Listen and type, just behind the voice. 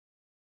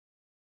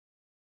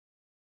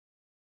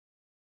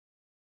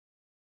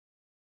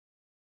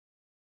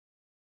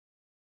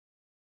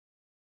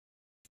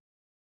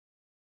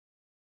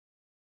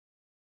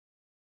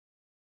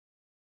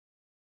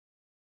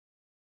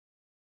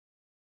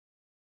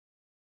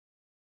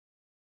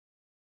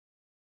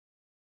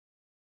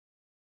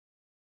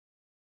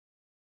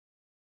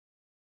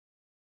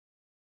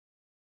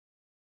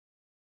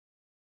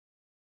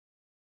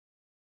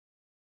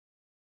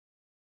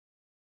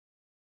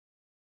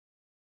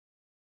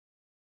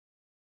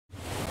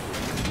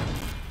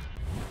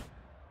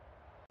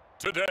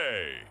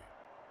today.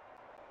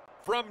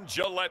 From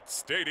Gillette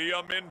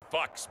Stadium in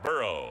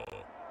Foxborough,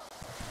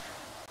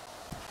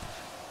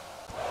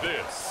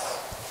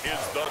 this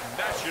is the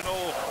National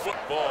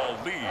Football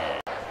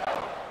League.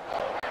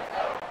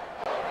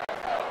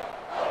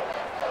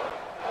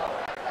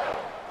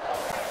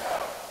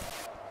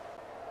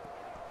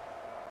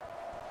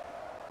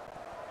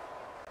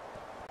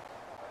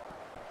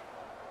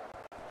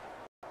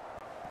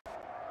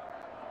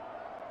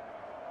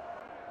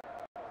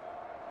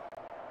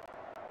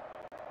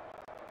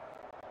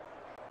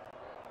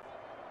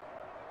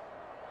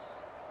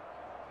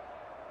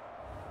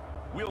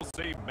 We'll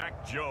see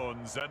Mac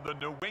Jones and the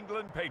New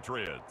England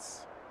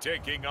Patriots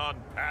taking on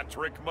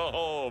Patrick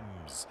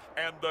Mahomes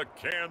and the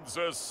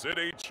Kansas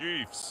City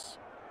Chiefs.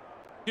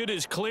 It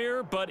is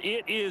clear, but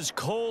it is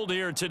cold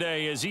here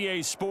today as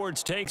EA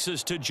Sports takes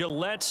us to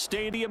Gillette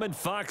Stadium in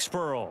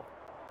Foxborough.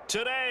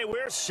 Today,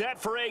 we're set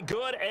for a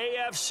good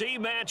AFC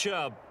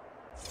matchup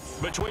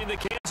between the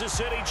Kansas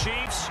City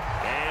Chiefs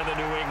and the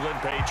New England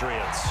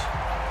Patriots.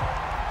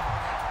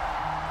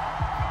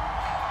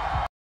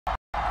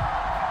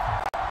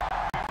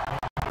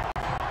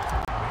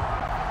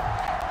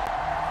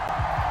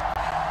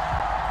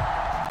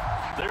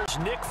 There's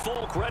Nick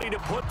Folk ready to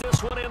put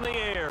this one in the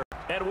air.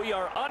 And we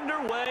are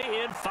underway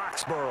in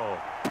Foxborough.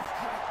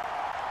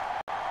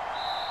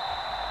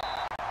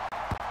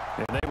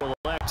 And they will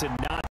elect to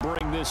not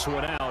bring this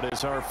one out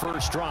as our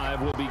first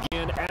drive will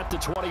begin at the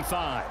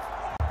 25.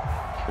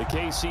 The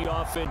KC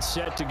offense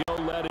set to go,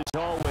 led as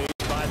always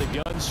by the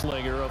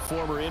gunslinger, a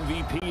former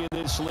MVP in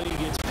this league.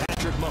 It's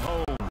Patrick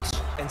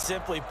Mahomes. And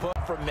simply put,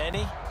 for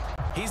many,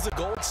 he's the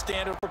gold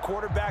standard for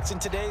quarterbacks in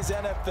today's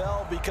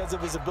NFL because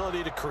of his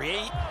ability to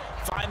create,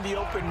 find the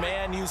open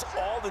man, use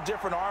all the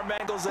different arm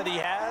angles that he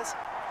has.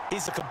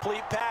 He's a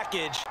complete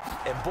package,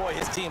 and boy,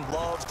 his team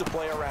loves to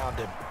play around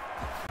him.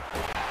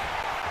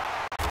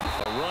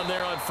 A run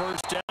there on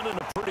first down and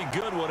a pretty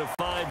good one of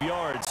 5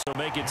 yards, so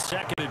make it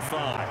 2nd and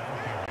 5.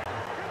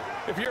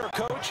 If you're a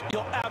coach,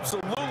 you'll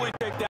absolutely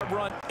take that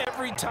run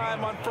every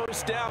time on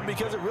first down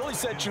because it really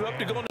sets you up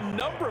to go in a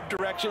number of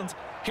directions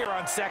here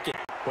on second.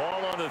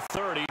 Ball on the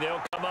 30.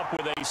 They'll come up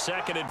with a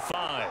 2nd and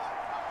 5.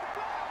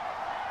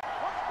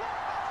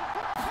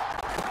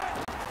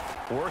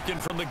 Working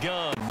from the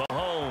gun,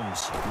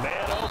 Mahomes.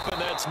 Man open,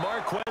 that's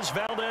Marquez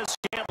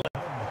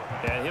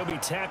Valdez-Scantling. And he'll be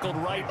tackled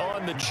right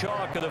on the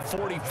chalk of the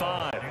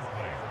 45.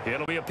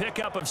 It'll be a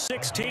pickup of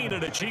 16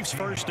 and a Chiefs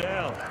first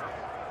down.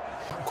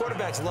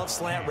 Quarterbacks love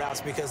slant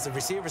routes because the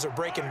receivers are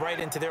breaking right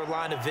into their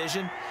line of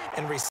vision,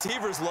 and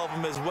receivers love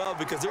them as well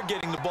because they're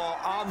getting the ball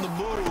on the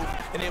move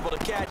and able to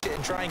catch it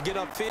and try and get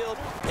upfield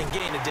and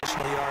gain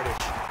additional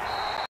yardage.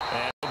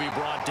 And he'll be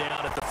brought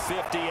down at the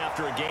 50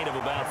 after a gain of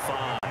about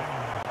 5.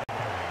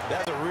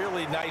 That's a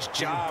really nice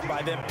job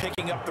by them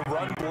picking up the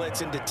run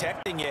blitz and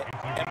detecting it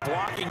and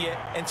blocking it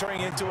and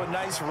turning it into a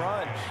nice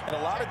run. And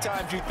a lot of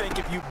times you think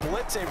if you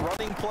blitz a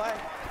running play,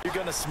 you're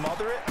going to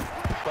smother it.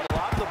 But a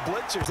lot of the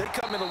blitzers, they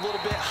come in a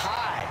little bit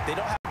high. They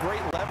don't have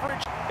great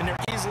leverage, and they're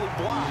easily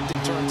blocked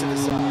and turned to the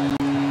side.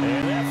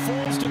 And that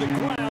falls to the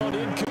ground,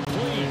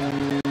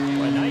 incomplete.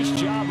 A nice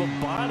job of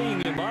bodying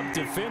him up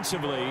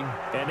defensively.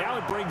 And now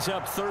it brings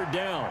up 3rd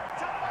down.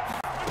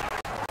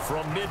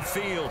 From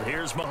midfield,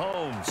 here's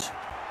Mahomes.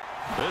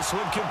 This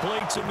one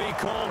complete to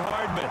Mecole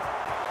Hardman.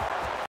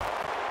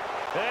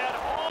 And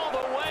all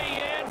the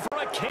way in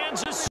for a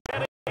Kansas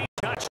City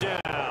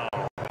touchdown.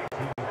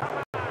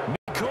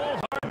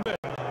 Mecole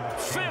Hardman,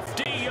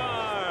 50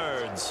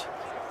 yards.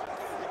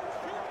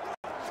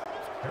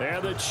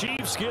 And the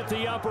Chiefs get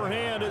the upper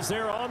hand as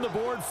they're on the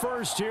board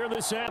first here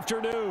this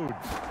afternoon.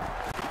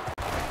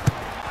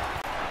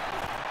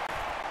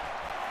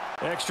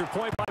 Extra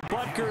point by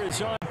Butker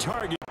is on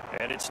target.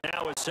 And it's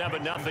now a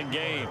 7-0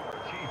 game.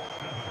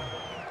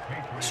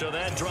 So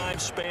that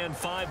drive spanned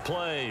 5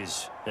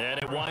 plays. And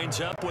it winds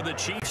up with the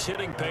Chiefs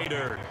hitting pay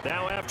dirt.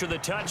 Now after the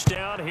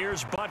touchdown,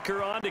 here's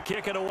Butker on to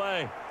kick it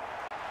away.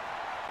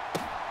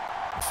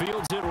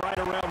 Fields it right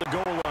around the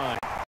goal line.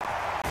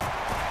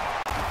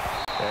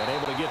 And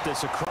able to get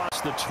this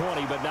across the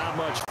 20, but not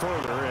much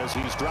further as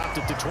he's dropped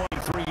it to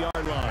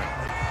 23-yard line.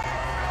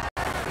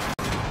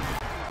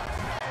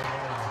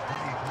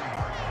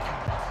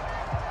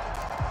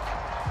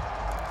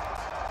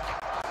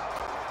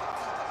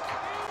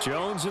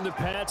 Jones and the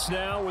Pats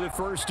now with a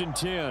 1st and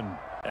 10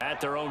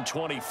 at their own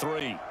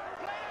 23.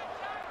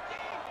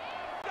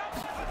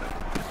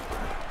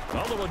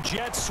 Well, the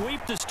jet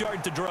sweep to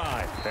start the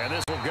drive. And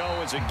this will go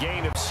as a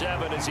gain of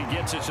 7 as he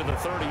gets it to the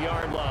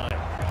 30-yard line.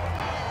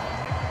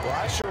 Well,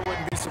 I sure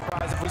wouldn't be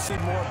surprised if we see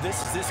more of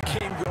this as this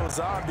game goes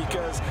on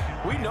because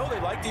we know they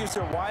like to use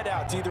their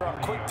wideouts either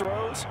on quick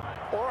throws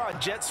or on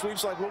jet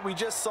sweeps like what we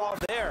just saw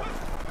there.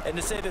 And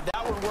to say that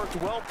that one worked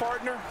well,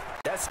 partner,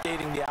 that's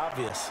stating the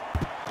obvious.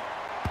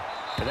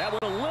 And that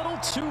went a little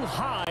too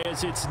high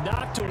as it's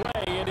knocked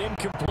away and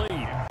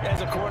incomplete.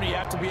 As a corner, you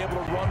have to be able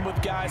to run with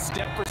guys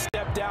step for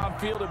step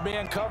downfield in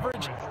man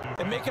coverage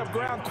and make up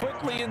ground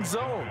quickly in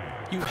zone.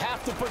 You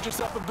have to put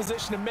yourself in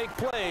position to make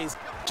plays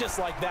just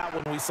like that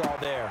one we saw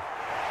there.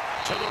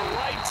 To the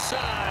right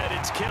side,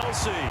 it's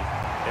Kelsey.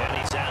 And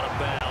he's out of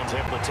bounds,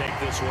 able to take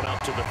this one up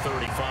to the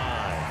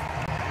 35.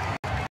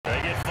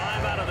 They get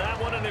 5 out of that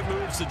one, and it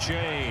moves the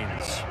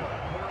chains.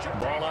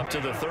 Ball up to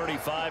the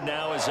 35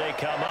 now as they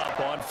come up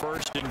on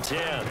 1st and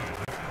 10.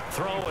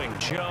 Throwing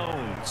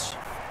Jones.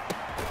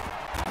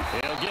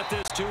 He'll get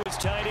this to his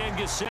tight end,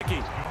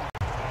 Gesicki.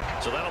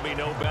 So that'll be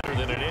no better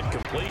than an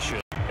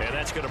incompletion, and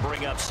that's going to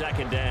bring up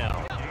 2nd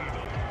down.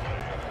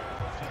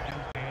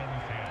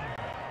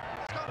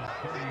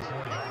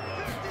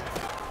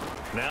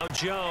 Now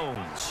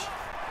Jones.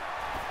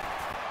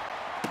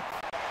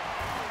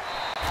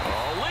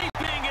 Oh,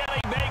 leaping, and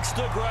he makes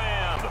the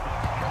grab.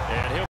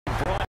 And he'll be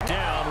brought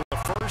down with a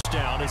 1st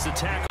down as the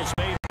tackle's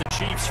made at the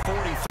Chiefs'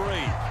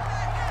 43.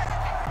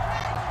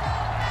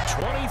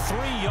 23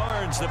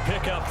 yards the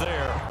pickup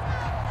there.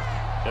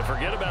 And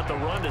forget about the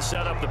run to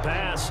set up the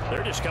pass.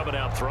 They're just coming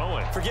out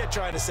throwing. Forget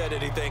trying to set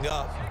anything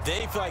up.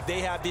 They feel like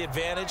they have the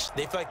advantage.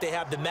 They feel like they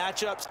have the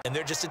matchups, and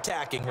they're just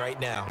attacking right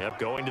now. Yep,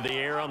 going to the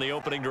air on the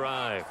opening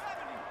drive.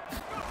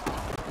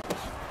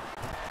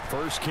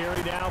 First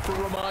carry now for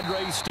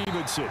Ramondre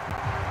Stevenson.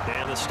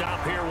 And the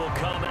stop here will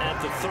come at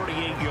the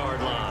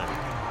 38-yard line.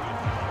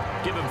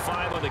 Give him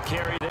 5 on the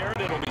carry there,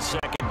 and it'll be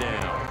 2nd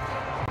down.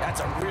 That's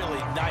a really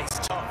nice,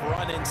 tough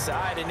run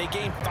inside, and they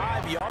gained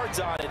 5 yards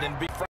on it. And to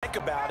be frank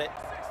about it,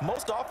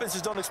 most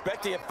offenses don't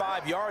expect to get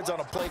 5 yards on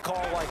a play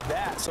call like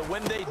that. So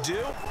when they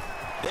do,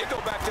 they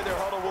go back to their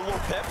huddle with a little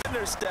pep in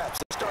their steps.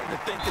 They're starting to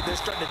think that they're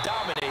starting to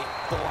dominate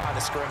the line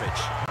of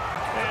scrimmage.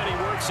 And he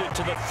works it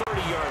to the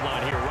 30-yard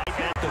line here,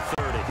 right at the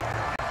 30.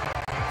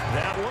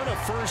 That one a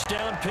 1st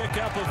down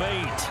pickup of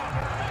 8.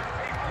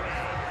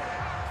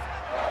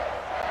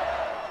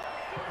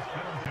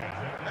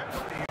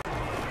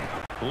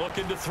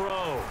 Looking to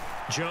throw.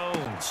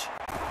 Jones.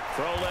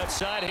 Throw left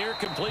side here,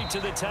 complete to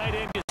the tight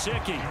end,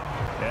 Gesicki.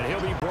 And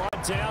he'll be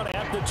brought down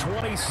at the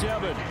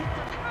 27.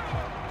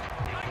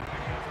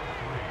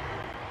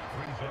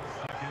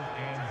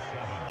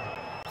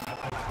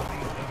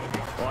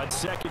 On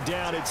 2nd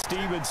down, it's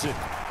Stevenson.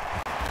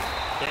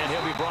 And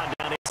he'll be brought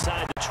down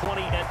inside the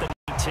 20 at the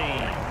 19.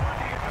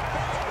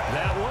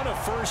 That one a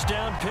 1st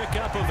down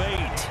pickup of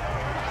 8.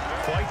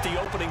 Quite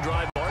the opening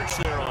drive march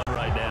they're on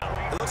right now.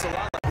 It looks a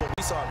lot like what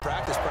we saw in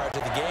practice prior to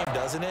the game,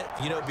 doesn't it?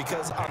 You know,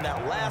 because on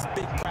that last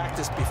big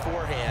practice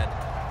beforehand,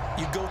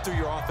 you go through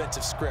your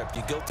offensive script.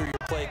 You go through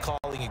your play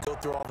calling. You go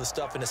through all the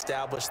stuff and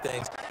establish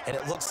things. And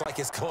it looks like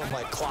it's going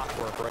like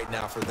clockwork right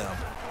now for them.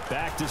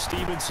 Back to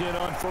Stevenson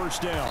on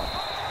 1st down.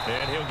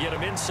 And he'll get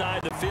him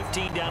inside the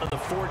 15 down to the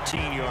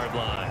 14-yard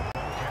line.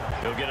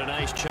 He'll get a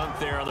nice chunk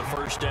there on the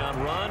 1st down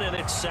run, and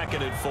it's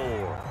 2nd and 4.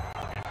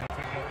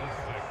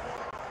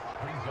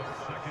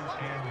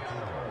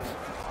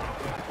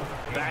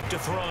 Back to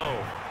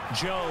throw.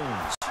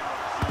 Jones.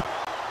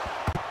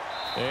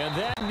 And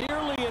that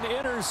nearly an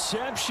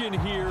interception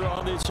here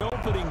on this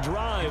opening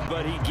drive,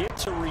 but he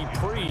gets a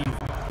reprieve.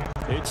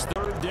 It's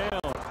 3rd down.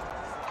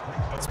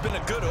 It's been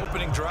a good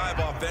opening drive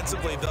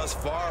offensively thus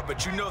far,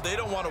 but you know they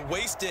don't want to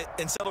waste it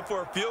and settle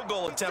for a field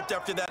goal attempt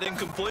after that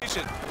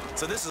incompletion.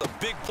 So this is a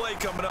big play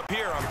coming up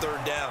here on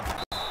 3rd down.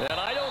 And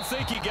I don't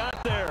think he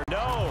got there,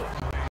 no.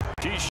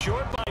 He's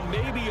short by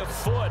maybe a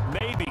foot,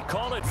 maybe.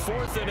 Call it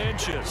 4th and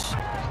inches.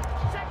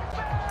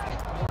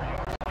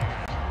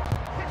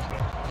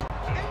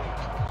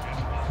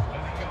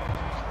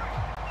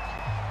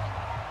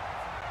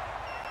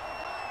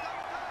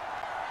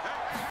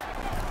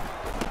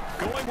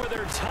 Going with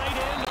their tight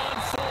end on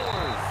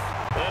 4th.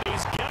 And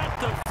he's got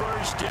the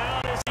 1st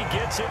down as he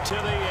gets it to the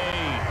 8.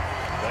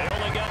 They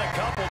only got a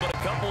couple, but a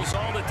couple's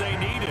all that they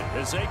needed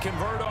as they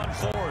convert on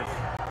 4th.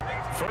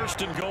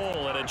 1st and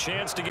goal, and a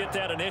chance to get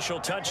that initial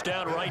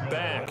touchdown right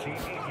back.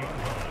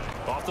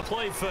 Off the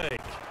play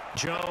fake.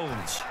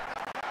 Jones.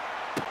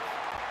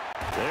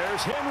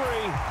 There's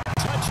Henry.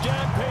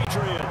 Touchdown,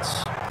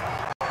 Patriots.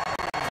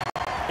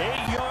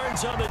 8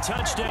 yards on the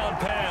touchdown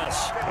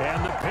pass.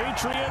 And the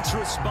Patriots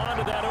respond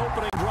to that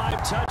opening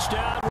drive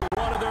touchdown with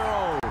one of their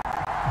own.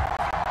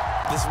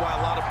 This is why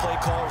a lot of play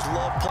callers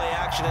love play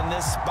action in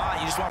this spot.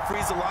 You just want to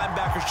freeze the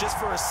linebackers just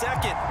for a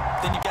second.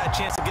 Then you got a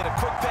chance to get a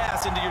quick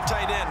pass into your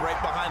tight end right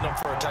behind them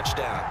for a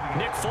touchdown.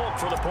 Nick Folk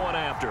for the point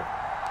after.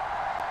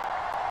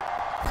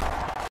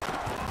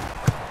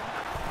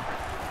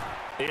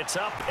 It's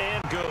up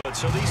and good.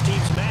 So these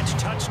teams match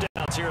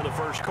touchdowns here in the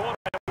first quarter.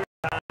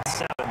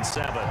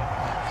 7-7.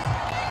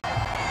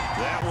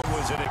 That one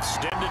was an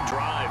extended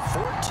drive.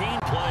 14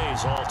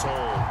 plays all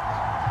told.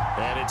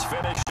 And it's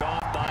finished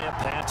off by a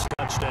Pats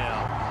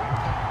touchdown.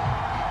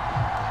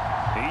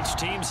 Each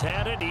team's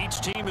had it. Each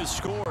team has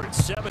scored.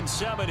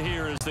 7-7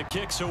 here as the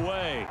kick's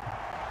away.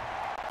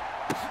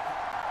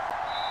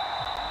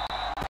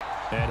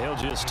 And he'll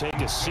just take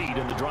a seat,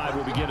 and the drive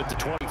will begin at the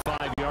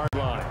 25-yard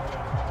line.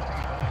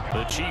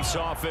 The Chiefs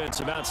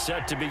offense about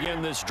set to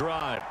begin this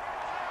drive.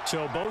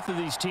 So both of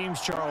these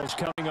teams, Charles,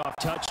 coming off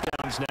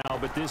touchdowns now,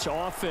 but this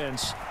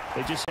offense,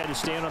 they just had to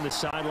stand on the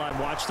sideline,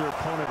 watch their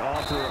opponent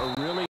offer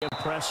a really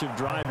impressive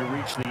drive to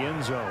reach the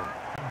end zone.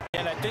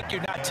 And I think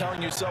you're not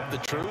telling yourself the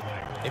truth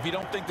if you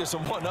don't think there's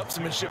some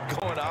one-upsmanship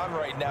going on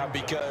right now,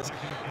 because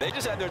they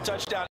just had their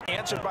touchdown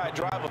answered by a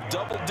drive of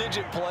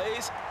double-digit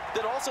plays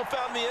that also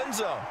found the end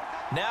zone.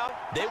 Now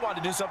they want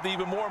to do something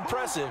even more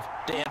impressive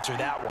to answer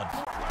that one.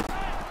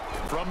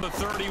 From the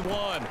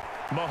 31,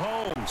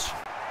 Mahomes.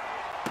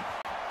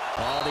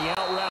 The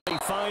out route, he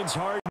finds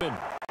Hardman.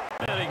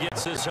 And he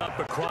gets this up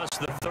across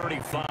the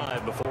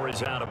 35 before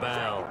he's out of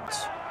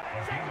bounds.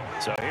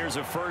 So here's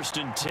a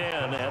 1st and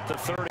 10 at the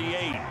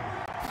 38.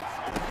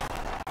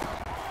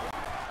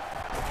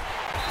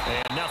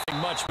 And nothing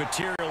much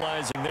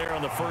materializing there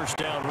on the first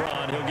down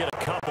run. He'll get a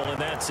couple, and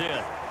that's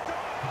it.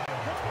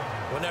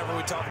 Whenever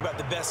we talk about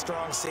the best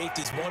strong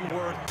safeties, one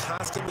word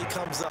constantly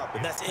comes up,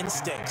 and that's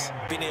instincts.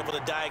 Being able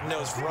to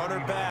diagnose run or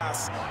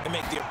pass and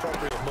make the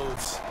appropriate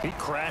moves. He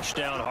crashed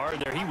down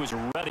hard there. He was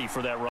ready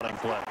for that running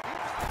play.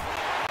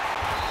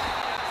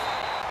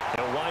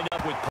 They'll wind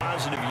up with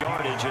positive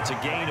yardage. It's a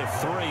gain of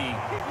 3,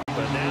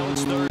 but now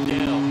it's 3rd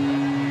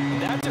down.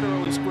 That's an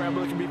early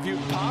scramble that can be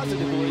viewed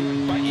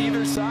positively by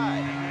either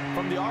side.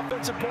 From the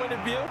offensive point of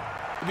view,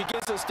 it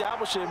begins to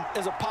establish him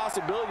as a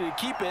possibility to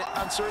keep it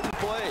on certain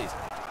plays.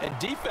 And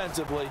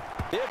defensively,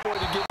 they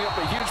avoided giving up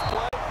a huge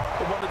play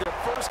in one of their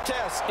first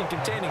tests in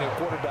containing a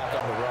quarterback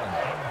on the run.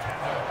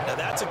 Now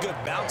that's a good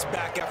bounce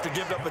back after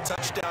giving up a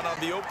touchdown on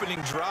the opening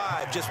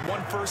drive. Just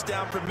 1 first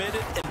down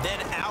permitted and then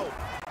out.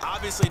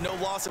 Obviously no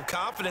loss of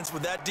confidence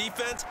with that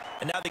defense,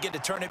 and now they get to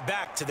turn it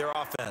back to their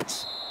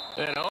offense.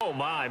 And oh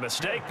my,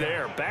 mistake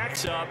there.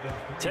 Backs up,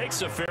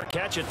 takes a fair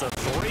catch at the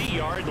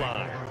 3-yard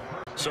line.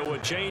 So a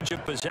change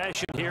of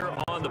possession here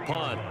on the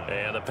punt.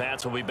 And the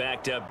Pats will be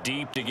backed up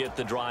deep to get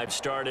the drive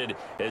started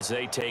as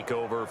they take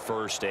over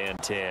 1st and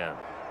 10.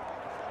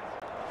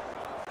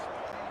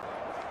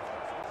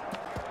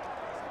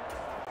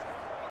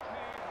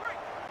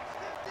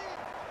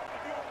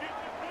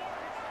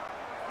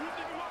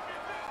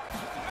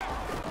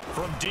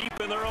 From deep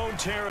in their own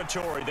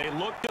territory, they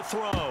look to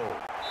throw.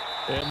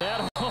 And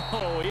that,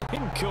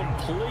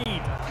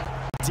 incomplete.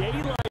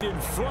 Daylight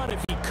in front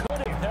if he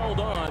could have held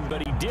on,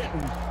 but he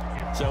didn't.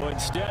 So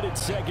instead,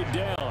 it's 2nd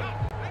down.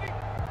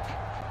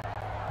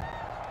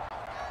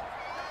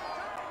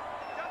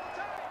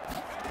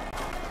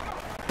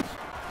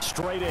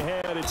 Straight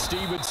ahead, it's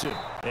Stevenson.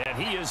 And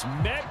he is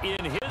met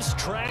in his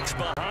tracks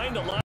behind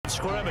the line of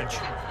scrimmage.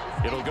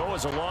 It'll go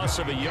as a loss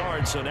of a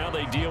yard, so now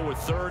they deal with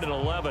 3rd and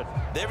 11.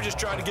 They were just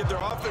trying to give their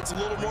offense a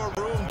little more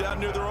room down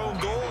near their own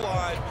goal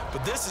line,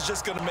 but this is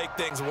just going to make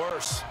things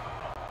worse.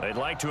 They'd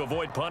like to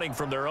avoid punting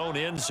from their own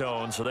end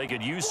zone so they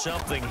could use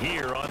something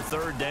here on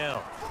 3rd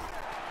down.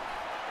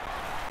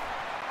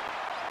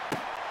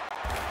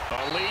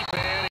 A leap,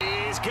 and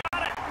he's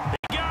got it.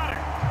 He got it.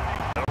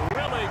 A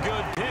really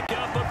good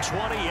pickup of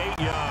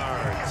 28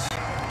 yards.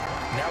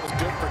 That was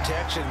good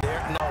protection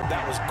there. No,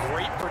 that was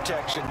great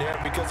protection there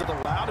because it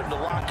allowed him to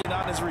lock in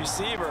on his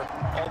receiver.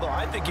 Although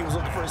I think he was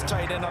looking for his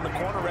tight end on the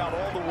corner route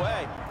all the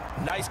way.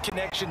 Nice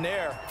connection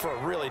there for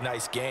a really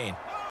nice gain.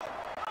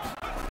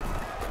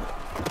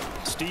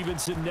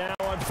 Stevenson now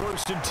on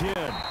 1st and 10.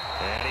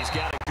 And he's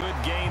got a good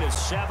gain of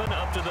 7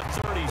 up to the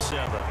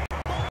 37.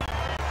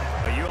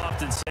 You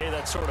often say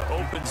that sort of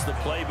opens the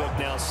playbook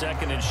now,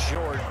 2nd and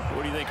short.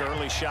 What do you think,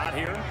 early shot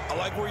here? I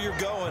like where you're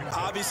going.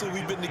 Obviously,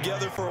 we've been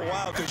together for a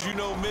while because you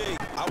know me.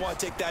 I want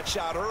to take that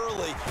shot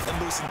early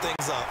and loosen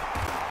things up.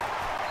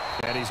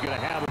 And he's going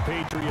to have a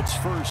Patriots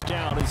 1st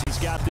down as he's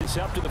got this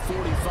up to the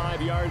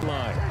 45-yard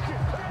line.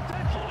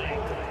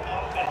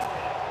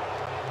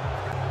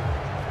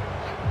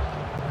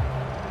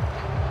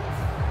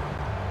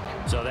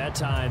 So that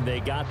time they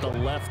got the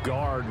left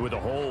guard with a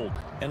hold.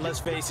 And let's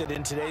face it,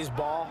 in today's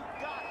ball,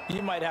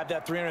 you might have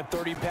that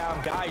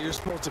 330-pound guy you're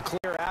supposed to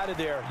clear out of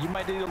there. You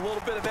might need a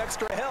little bit of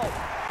extra help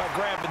by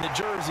grabbing the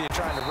jersey and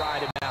trying to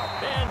ride him out.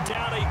 And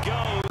down he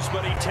goes,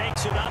 but he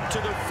takes it up to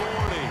the 40.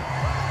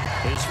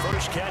 His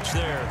first catch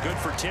there, good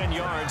for 10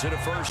 yards and a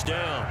 1st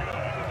down.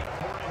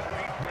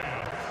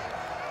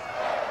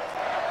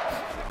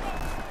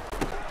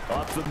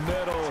 Up the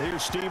middle,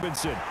 here's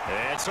Stevenson.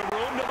 And some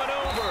room to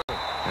maneuver.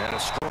 And a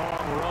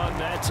strong run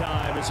that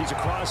time as he's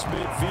across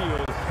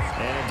midfield.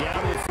 And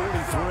down to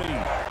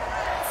 43.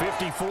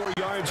 54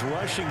 yards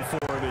rushing for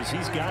him as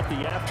he's got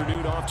the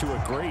afternoon off to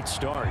a great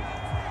start.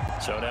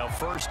 So now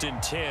 1st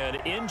and 10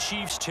 in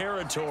Chiefs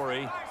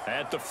territory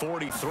at the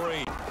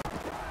 43.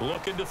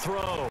 Looking to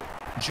throw.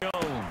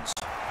 Jones.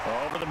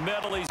 Over the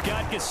middle, he's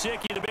got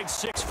Gesicki, the big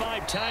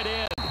 6'5" tight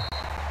end.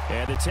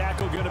 And the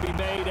tackle going to be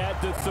made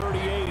at the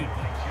 38.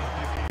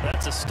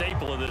 That's a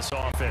staple of this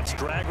offense.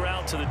 Drag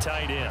route to the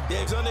tight end.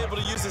 Yeah, he's unable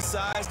to use his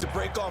size to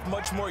break off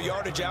much more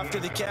yardage after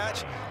the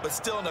catch, but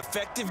still an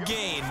effective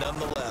gain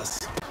nonetheless.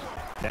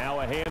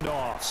 Now a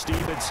handoff.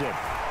 Stevenson.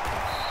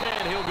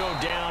 And he'll go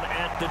down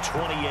at the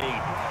 28.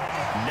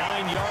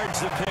 9 yards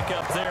to pick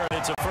up there, and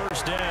it's a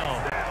 1st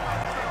down.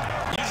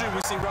 Usually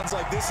we see runs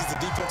like this as the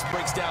defense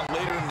breaks down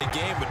later in the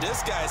game, but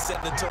this guy is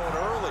setting the tone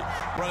early,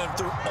 running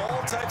through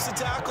all types of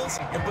tackles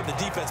and putting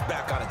the defense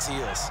back on its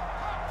heels.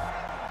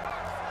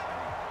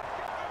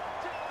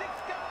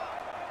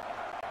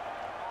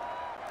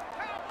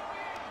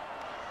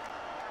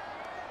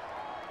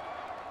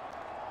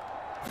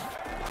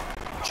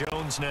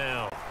 Jones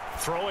now.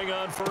 Throwing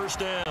on first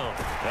down.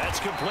 That's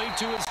complete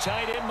to his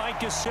tight end, Mike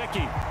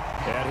Gesicki.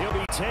 And he'll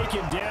be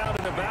taken down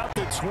at about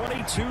the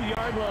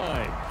 22-yard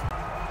line.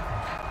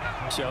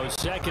 So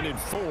 2nd and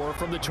 4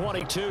 from the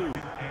 22.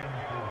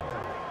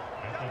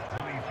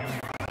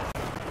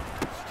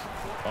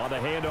 On the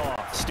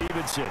handoff,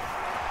 Stevenson.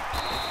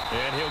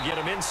 And he'll get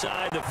him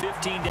inside the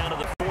 15 down to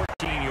the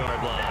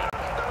 14-yard line.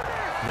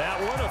 That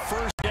one a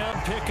first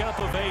down pickup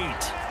of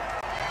 8.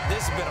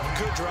 This has been a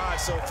good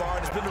drive so far,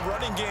 and it's been a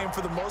running game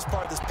for the most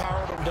part that's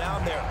powered them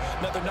down there.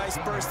 Another nice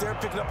burst there,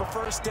 picking up a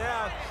first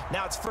down.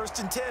 Now it's 1st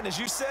and 10, as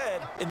you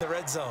said, in the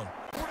red zone.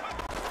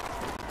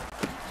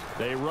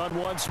 They run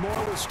once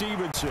more with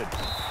Stevenson.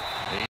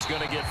 He's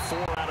going to get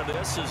 4 out of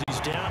this as he's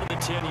down to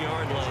the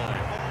 10-yard line.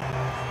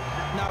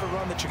 Not a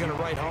run that you're going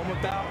to write home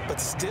about,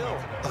 but still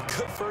a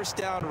good first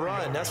down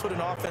run. That's what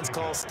an offense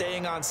calls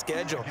staying on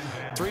schedule.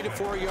 3 to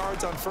 4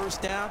 yards on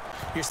first down,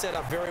 you're set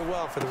up very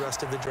well for the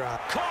rest of the drive.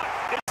 Caught!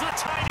 It's the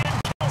tight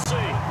end,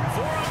 Kelsey,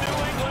 for a New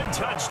England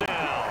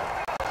touchdown.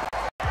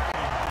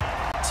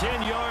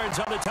 10 yards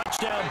on the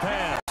touchdown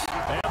pass.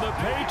 And the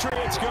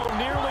Patriots go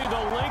nearly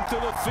the length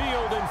of the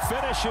field and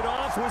finish it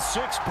off with 6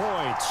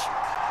 points.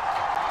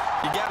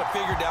 You got to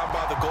figure down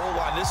by the goal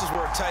line. This is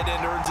where a tight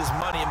end earns his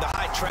money in the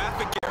high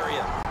traffic area.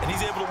 And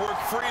he's able to work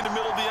free in the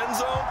middle of the end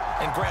zone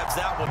and grabs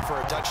that one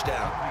for a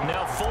touchdown.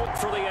 Now Folk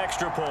for the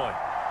extra point.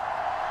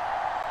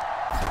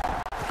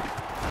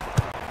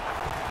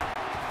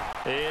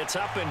 It's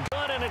up and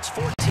good, and it's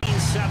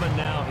 14-7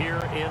 now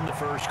here in the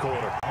first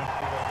quarter.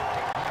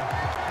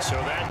 So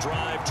that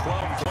drive,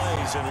 12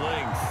 plays in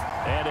length,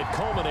 and it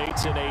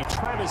culminates in a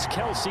Travis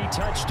Kelce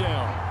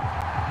touchdown.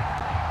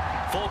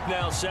 Folk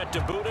now set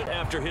to boot it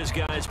after his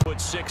guys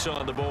put 6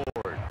 on the board.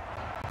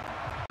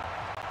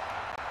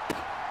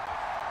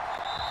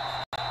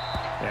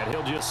 And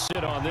he'll just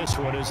sit on this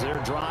one as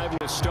their drive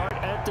will start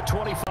at the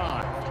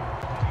 25.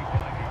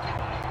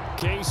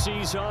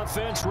 KC's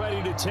offense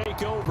ready to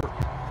take over.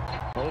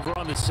 Over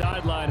on the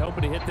sideline,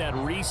 hoping to hit that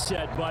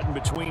reset button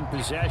between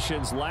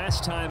possessions.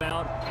 Last time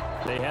out,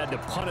 they had to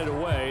punt it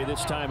away.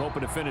 This time,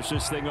 hoping to finish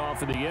this thing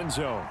off in the end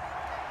zone.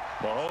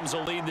 Mahomes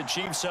will lead the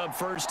Chiefs up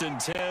 1st and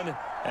 10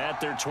 at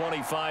their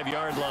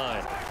 25-yard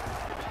line.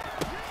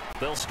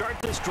 They'll start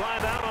this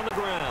drive out on the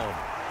ground.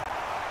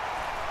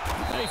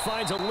 He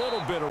finds a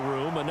little bit of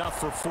room, enough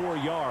for 4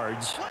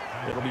 yards.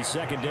 It'll be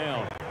 2nd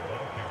down.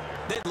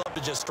 They'd love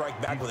to just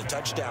strike back with a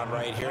touchdown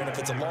right here, and if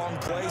it's a long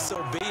play,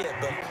 so be it.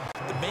 But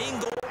the main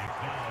goal,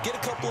 get a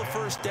couple of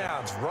first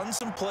downs, run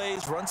some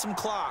plays, run some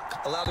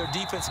clock, allow their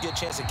defense to get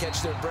a chance to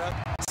catch their breath,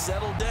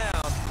 settle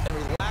down, and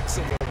relax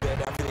a little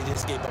bit after they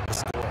just gave up a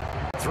score.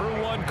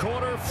 Through one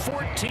quarter,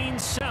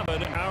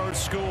 14-7 our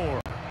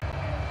score.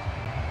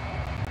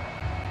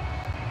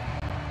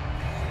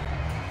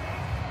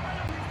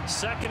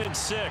 Second and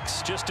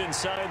 6, just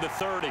inside the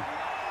 30.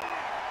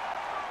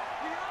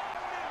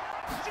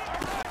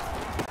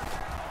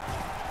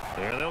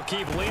 There they'll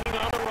keep leaning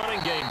on the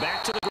running game.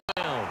 Back to the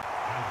ground.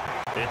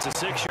 It's a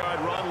 6-yard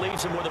run.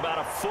 Leaves him with about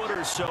a foot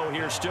or so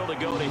here still to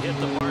go to hit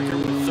the marker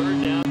with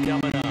 3rd down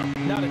coming up.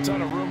 Not a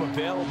ton of room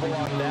available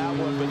on that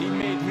one, but he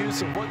made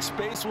use of what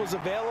space was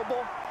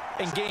available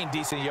and gained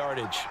decent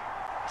yardage.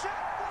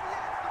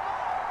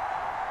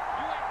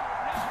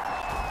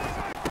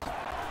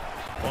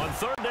 On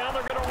 3rd down,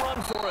 they're going to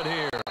run for it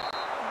here.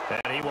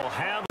 And he will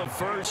have the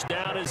first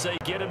down as they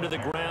get him to the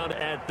ground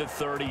at the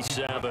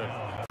 37.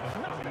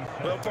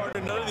 Well, partner,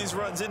 none of these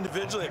runs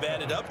individually have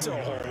added up to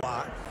a whole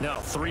lot. Now,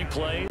 3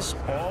 plays,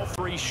 all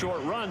 3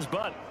 short runs,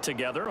 but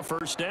together a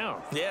first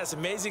down. Yeah, it's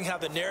amazing how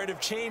the narrative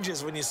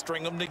changes when you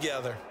string them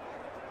together.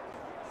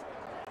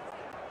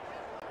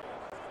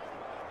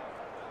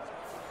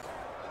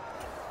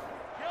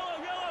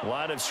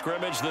 Line of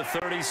scrimmage, the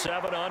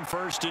 37 on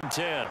 1st and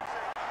 10.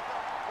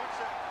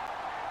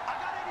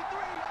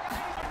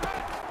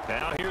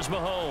 Now here's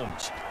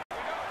Mahomes.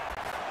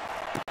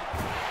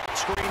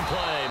 Screen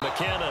play,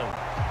 McKinnon.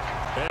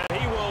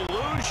 And he will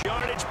lose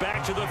yardage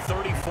back to the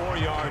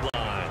 34-yard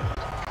line.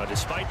 But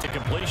despite the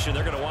completion,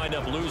 they're going to wind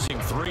up losing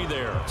 3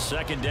 there.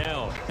 2nd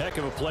down. Heck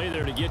of a play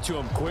there to get to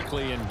him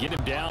quickly and get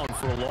him down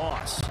for a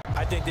loss.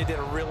 I think they did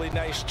a really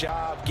nice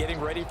job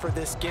getting ready for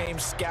this game,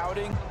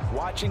 scouting,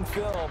 watching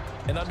film,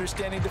 and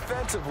understanding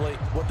defensively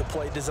what the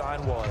play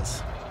design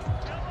was.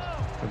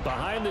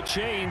 Behind the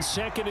chains,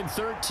 2nd and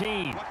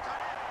 13.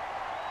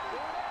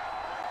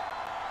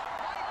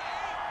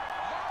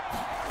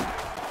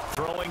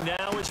 Throwing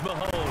now is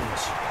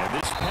Mahomes. And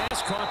this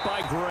pass caught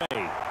by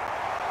Gray.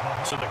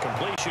 So the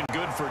completion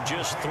good for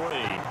just 3.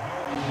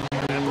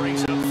 That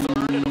brings up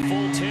 3rd and a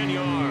full 10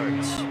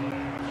 yards.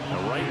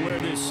 Now right where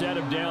this set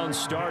of downs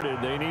started,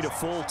 they need a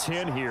full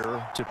 10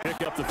 here to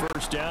pick up the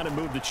first down and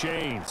move the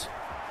chains.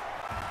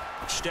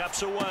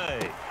 Steps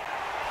away.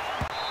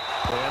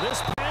 And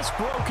this pass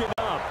broken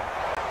up.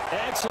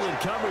 Excellent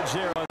coverage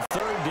there on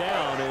 3rd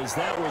down, as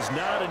that was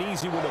not an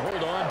easy one to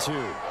hold on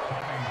to.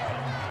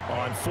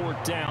 On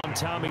 4th down,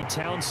 Tommy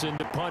Townsend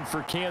to punt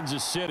for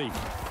Kansas City.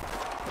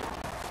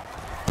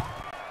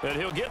 And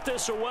he'll get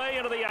this away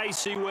into the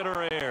icy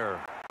winter air.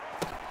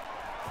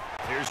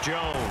 Here's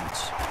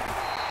Jones.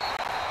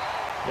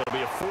 It'll be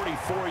a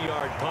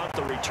 44-yard punt.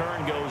 The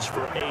return goes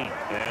for 8.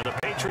 And the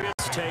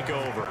Patriots take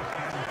over.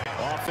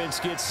 Offense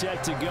gets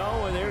set to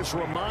go, and there's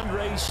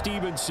Ramondre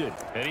Stevenson.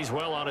 And he's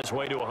well on his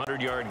way to a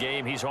 100-yard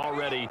game. He's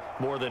already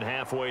more than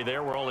halfway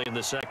there. We're only in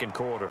the second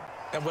quarter.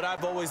 And what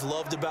I've always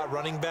loved about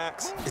running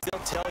backs is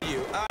they'll tell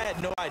you, I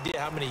had no idea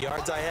how many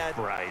yards I had.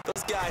 Right.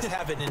 Those guys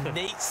have an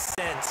innate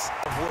sense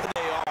of where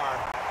they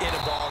are in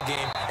a ball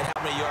game and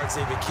how many yards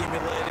they've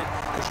accumulated,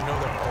 because you know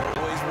they're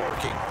always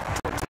working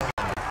towards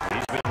 100.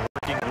 He's been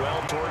working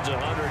well towards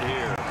 100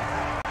 here.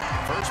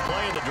 First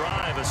play of the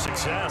drive, a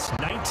success,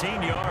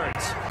 19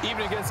 yards.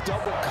 Even against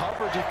double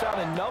coverage, he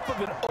found enough of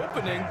an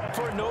opening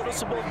for a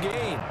noticeable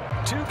gain.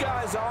 2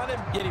 guys on him,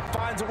 yet he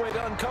finds a way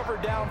to uncover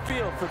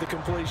downfield for the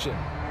completion.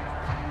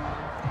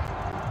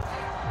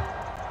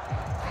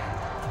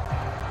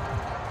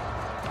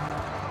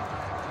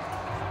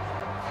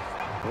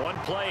 One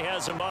play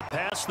has him up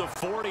past the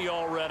 40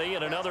 already,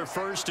 and another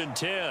 1st and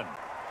 10.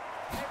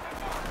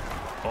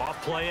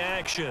 Off play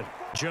action.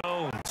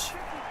 Jones.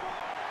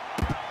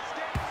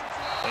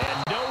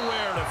 And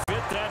nowhere to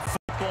fit that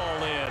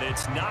football in.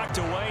 It's knocked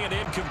away and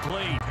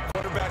incomplete.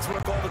 Quarterbacks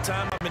work all the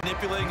time on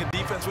manipulating the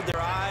defense with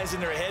their eyes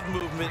and their head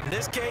movement. In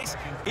this case,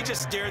 he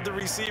just stared the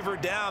receiver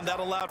down. That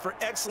allowed for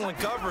excellent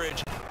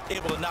coverage,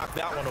 able to knock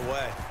that one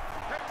away.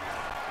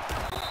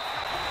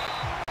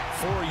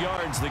 4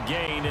 yards the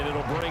gain, and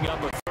it'll bring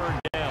up a 3rd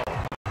down.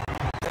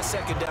 That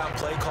second down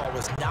play call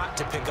was not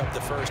to pick up the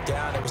 1st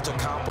down. It was to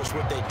accomplish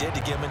what they did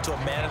to get them into a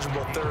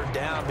manageable 3rd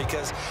down,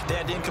 because they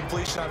had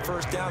incompletion on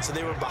 1st down, so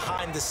they were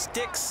behind the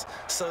sticks,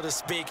 so to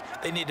speak.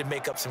 They needed to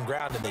make up some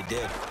ground, and they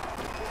did.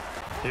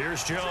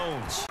 Here's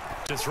Jones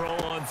to throw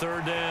on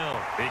 3rd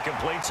down. He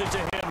completes it to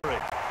Henry.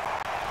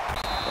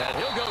 And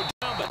he'll go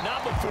down, but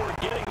not before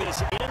getting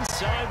this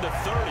inside the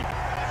 30.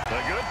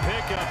 A good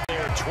pickup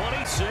there,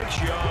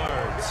 26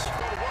 yards.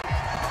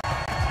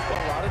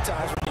 Well, a lot of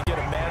times when you get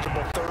a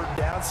manageable 3rd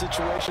down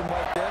situation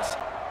like this,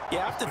 you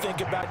have to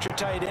think about your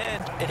tight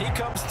end, and he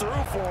comes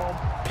through for him,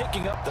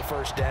 picking up the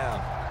 1st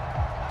down.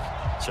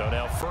 So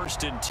now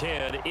 1st and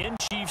 10 in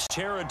Chiefs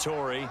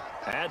territory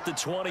at the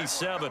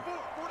 27.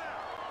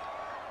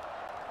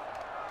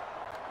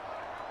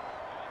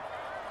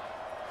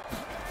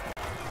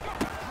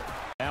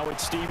 Now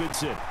it's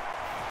Stevenson.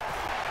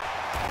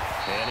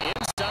 And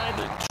inside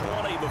the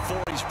 20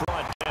 before he's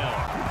brought down.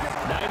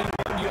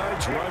 91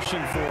 yards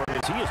rushing for him,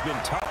 as he has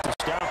been tough to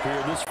stop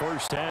here this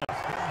 1st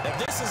half. Now,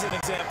 this is an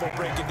example of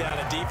breaking down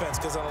a defense,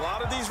 because on a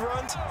lot of these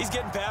runs, he's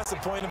getting past the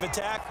point of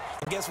attack,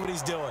 and guess what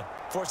he's doing?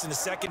 Forcing the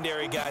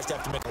secondary guys to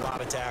have to make a lot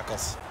of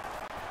tackles.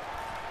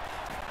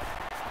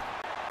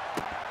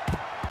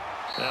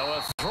 Now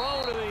a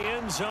throw to the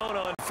end zone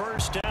on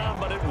 1st down,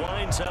 but it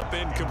winds up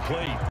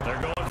incomplete.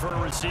 They're going for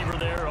a receiver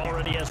there.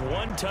 Already has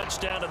 1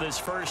 touchdown to this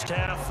 1st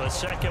half. A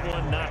 2nd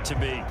one not to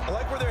be. I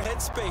like where their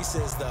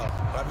headspace is, though.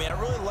 I mean,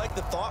 I really like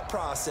the thought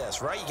process,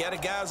 right? You got a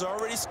guy who's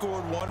already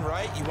scored 1,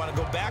 right? You want to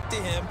go back to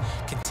him,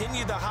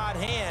 continue the hot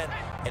hand,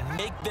 and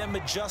make them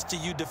adjust to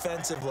you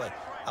defensively.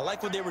 I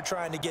like what they were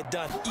trying to get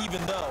done,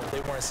 even though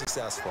they weren't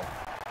successful.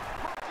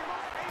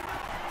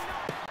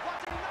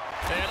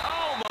 And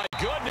oh my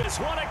goodness,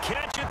 what a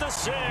catch at the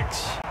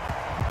 6.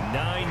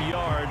 9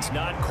 yards,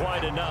 not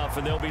quite enough,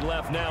 and they'll be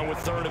left now with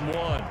 3rd and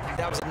 1.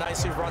 That was a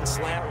nicely run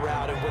slant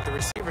route, and what the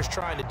receiver's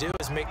trying to do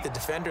is make the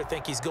defender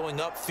think he's going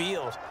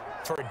upfield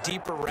for a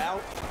deeper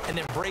route, and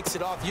then breaks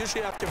it off,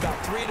 usually after about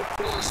 3 to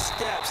 4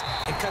 steps,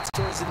 and cuts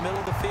towards the middle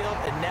of the field.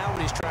 And now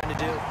what he's trying to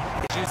do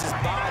is use his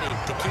body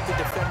to keep the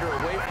defender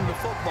away from the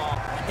football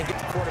and get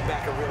the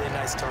quarterback a really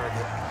nice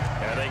target.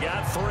 And they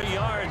got 3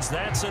 yards.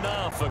 That's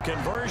enough. A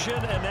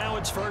conversion, and now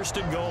it's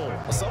 1st and goal.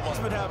 Well, someone's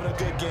been having a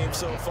good game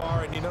so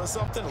far, and you know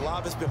something? A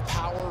lot of it's been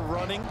power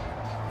running.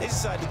 They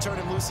decided to turn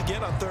him loose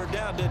again on 3rd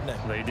down, didn't they?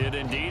 They did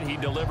indeed. He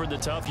delivered the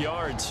tough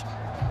yards.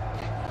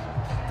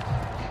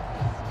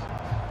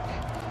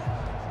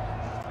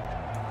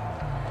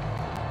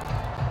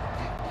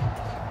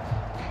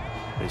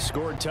 They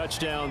scored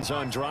touchdowns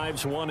on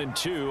drives 1 and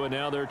 2, and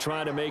now they're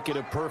trying to make it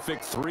a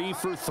perfect 3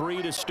 for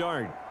 3 to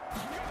start.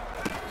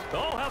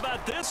 Oh, how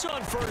about this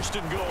on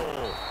 1st and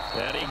goal?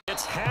 And he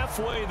gets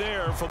halfway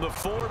there from the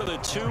 4 to the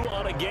 2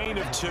 on a gain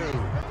of 2.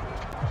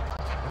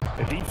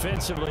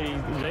 Defensively,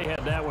 they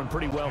had that one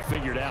pretty well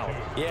figured out.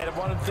 Yeah, and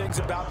one of the things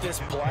about this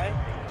play,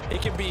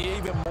 it can be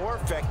even more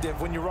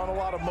effective when you run a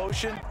lot of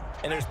motion,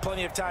 and there's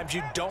plenty of times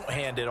you don't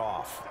hand it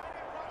off.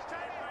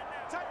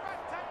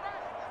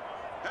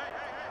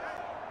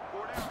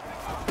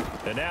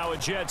 And now a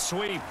jet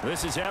sweep.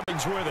 This is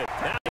Evans with it.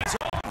 Now he's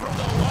over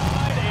the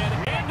line and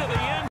into the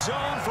end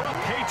zone for a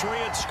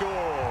Patriot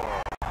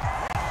score.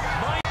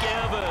 Mike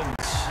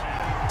Evans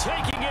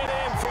taking it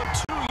in from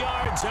 2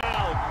 yards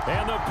out.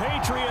 And the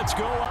Patriots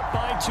go up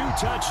by 2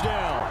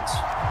 touchdowns.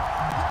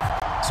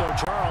 So,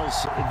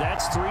 Charles,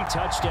 that's 3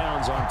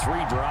 touchdowns on 3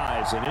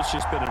 drives, and it's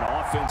just been an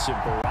offensive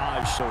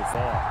barrage so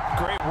far.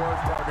 Great word,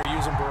 partner,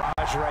 using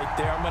barrage right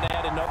there. I'm going to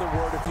add another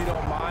word if you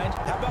don't mind.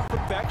 How about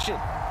perfection?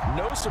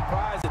 No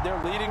surprise that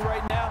they're leading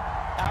right now.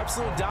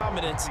 Absolute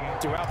dominance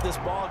throughout this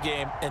ball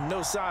game and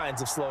no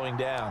signs of slowing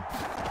down.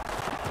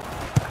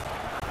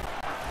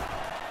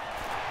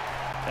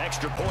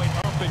 Extra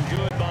point up and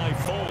good by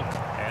Folk.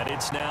 And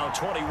it's now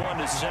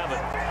 21-7.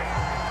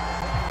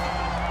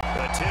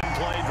 A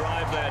 10-play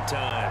drive that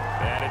time.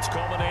 And it's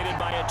culminated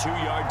by a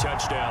 2-yard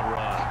touchdown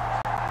run.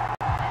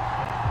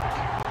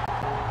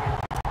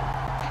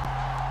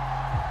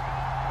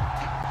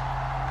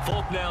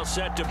 Folk now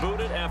set to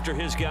boot it after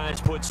his guys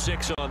put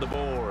 6 on the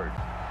board.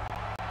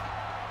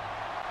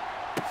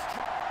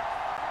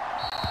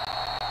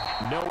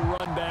 No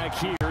run back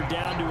here,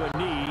 down to a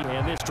knee,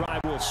 and this drive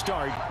will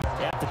start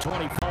at the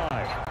 25.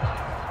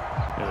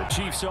 And the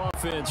Chiefs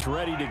offense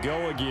ready to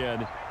go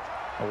again.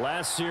 The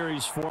last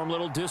series for them a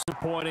little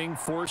disappointing,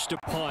 forced to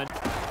punt.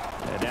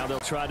 And now they'll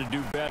try to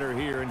do better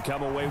here and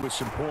come away with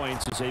some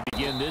points as they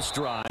begin this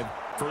drive,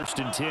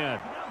 1st and 10.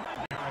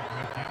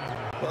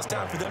 Well, it's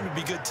time for them to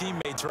be good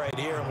teammates right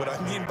here. And what I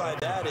mean by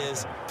that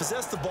is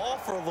possess the ball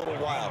for a little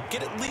while.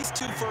 Get at least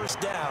 2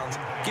 first downs.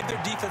 Give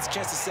their defense a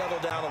chance to settle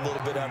down a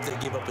little bit after they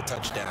give up a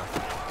touchdown.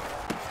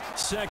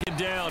 2nd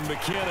down,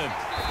 McKinnon.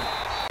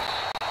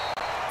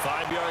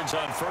 5 yards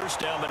on 1st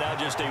down, but now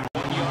just a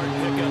 1-yard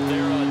pickup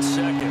there on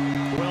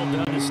 2nd. Well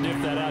done to sniff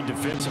that out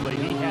defensively.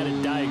 He had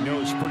it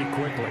diagnosed pretty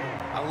quickly.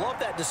 I love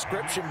that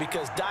description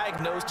because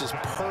diagnosed is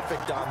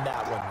perfect on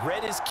that one.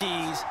 Read his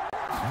keys,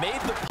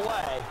 made the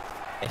play,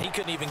 and he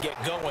couldn't even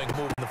get going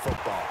moving the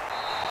football.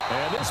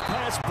 And this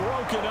pass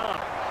broken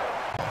up.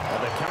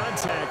 And the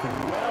contact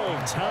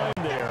well timed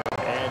there.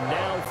 And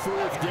now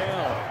 4th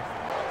down.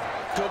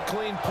 Good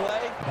clean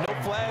play. No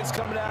flags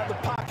coming out of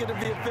the pocket of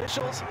the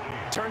officials.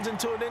 Turns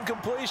into an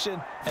incompletion,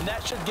 and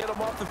that should get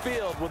him off the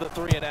field with a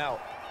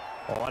 3-and-out.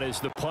 On is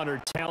the punter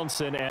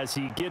Townsend as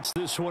he gets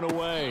this one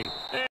away.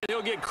 And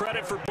he'll get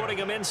credit for putting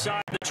him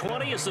inside the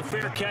 20 as the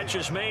fair catch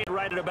is made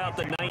right at about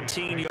the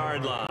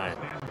 19-yard line.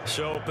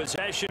 So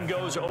possession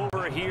goes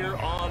over here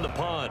on the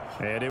punt.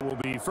 And it will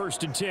be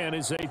 1st and 10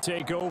 as they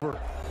take over.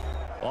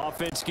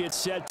 Offense gets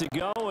set to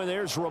go, and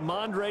there's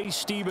Ramondre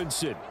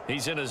Stevenson.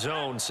 He's in a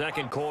zone,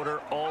 2nd quarter,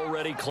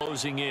 already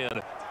closing in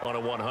on a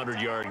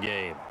 100-yard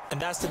game. And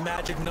that's the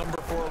magic number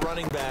for a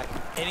running back.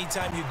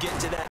 Anytime you get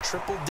to that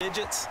triple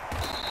digits,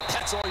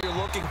 that's all you're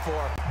looking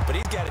for. But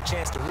he's got a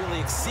chance to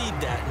really exceed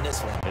that in this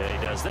one. Yeah,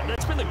 he does.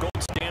 That's been the gold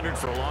standard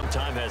for a long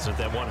time, hasn't it,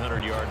 that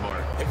 100-yard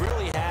mark? It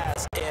really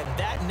has, and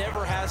that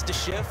never has to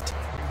shift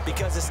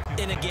because it's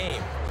in a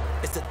game.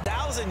 It's the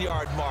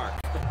 1,000-yard mark.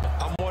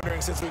 I'm wondering,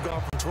 since we've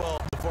gone from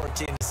 12 to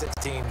 14 to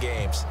 16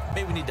 games,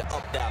 maybe we need to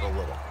up that a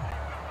little.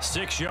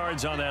 6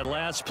 yards on that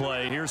last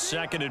play. Here's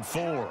 2nd and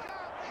 4.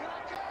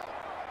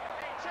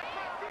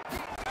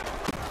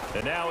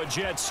 And now a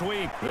jet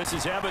sweep. This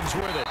is Evans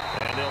with it.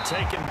 And they'll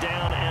take him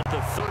down at the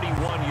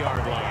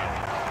 31-yard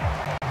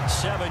line.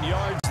 7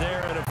 yards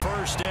there and a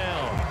 1st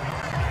down.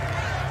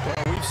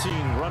 Well, we've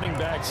seen running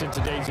backs in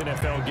today's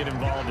NFL get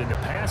involved in the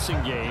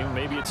passing game.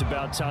 Maybe it's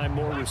about time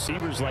more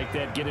receivers like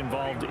that get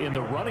involved in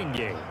the running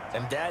game.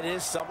 And that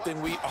is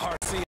something we are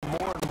seeing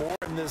more and more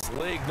in this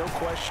league, no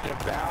question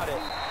about it.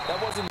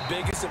 That wasn't the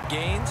biggest of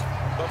gains,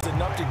 but it was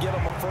enough to get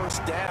them a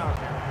 1st down.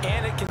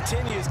 And it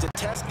continues to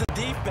test the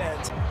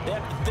defense. They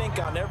have to think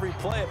on every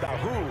play about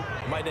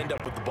who might end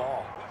up with the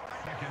ball.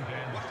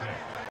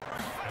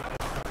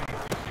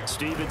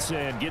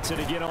 Stevenson gets it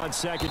again on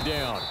 2nd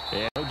down.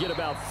 And he'll get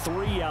about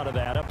 3 out of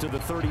that up to the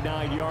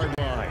 39-yard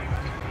line.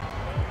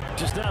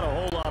 Just not a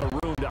whole lot of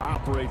room to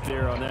operate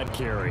there on that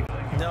carry.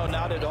 No,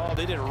 not at all.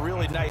 They did a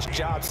really nice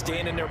job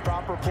staying in their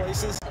proper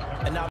places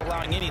and not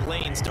allowing any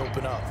lanes to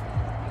open up.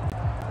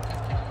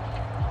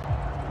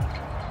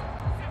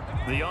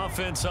 The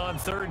offense on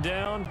 3rd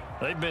down,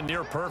 they've been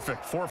near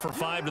perfect. 4 for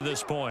 5 to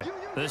this point.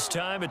 This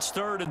time it's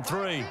 3rd and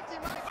 3.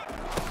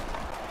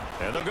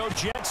 And they'll go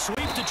jet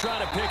sweep to try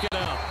to pick it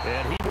up.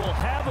 And he will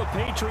have a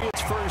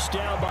Patriots 1st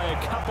down by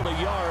a couple of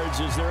yards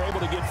as they're able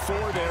to get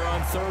 4 there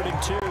on 3rd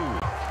and 2.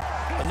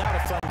 But not a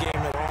fun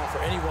game at all for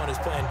anyone who's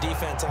playing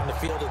defense on the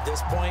field at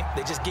this point.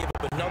 They just gave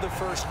up another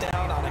 1st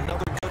down on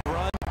another good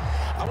run.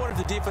 I wonder if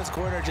the defense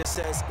coordinator just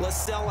says, let's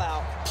sell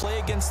out, play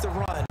against the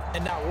run,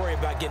 and not worry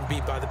about getting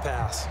beat by the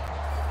pass.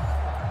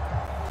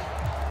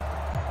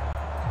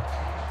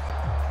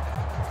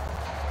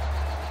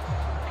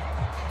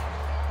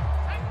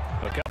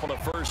 A couple of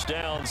 1st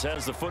downs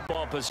has the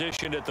football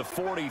positioned at the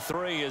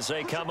 43 as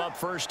they come up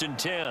 1st and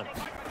 10.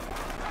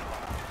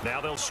 Now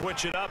they'll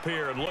switch it up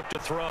here and look to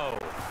throw.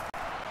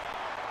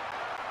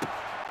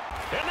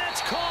 And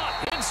that's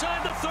caught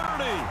inside the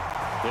 30.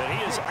 And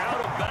he is out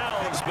of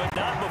bounds, but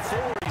not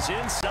before he's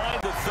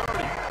inside the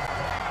 30.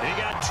 He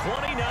got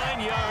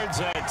 29 yards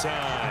that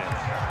time.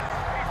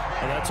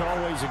 And that's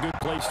always a good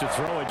place to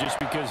throw it just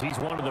because he's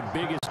one of the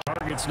biggest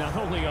targets not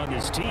only on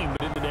this team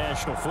but in the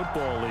National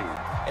Football League.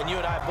 And you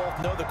and I both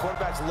know the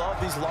quarterbacks love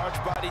these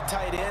large-body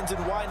tight ends,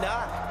 and why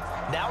not?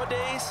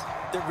 Nowadays,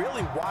 they're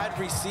really wide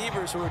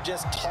receivers who are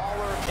just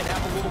taller and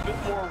have a little bit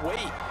more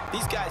weight.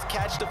 These guys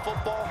catch the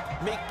football,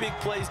 make big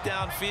plays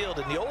downfield.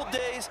 In the old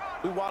days,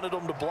 we wanted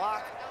them to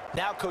block.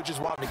 Now coaches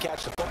want them to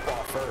catch the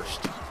football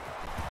first.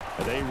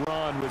 They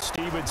run with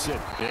Stevenson,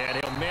 and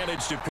he'll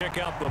manage to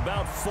pick up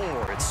about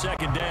 4. It's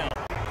second down.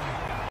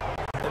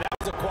 And that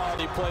was a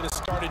quality play to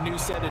start a new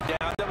set of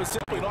downs. That was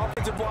simply an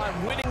offensive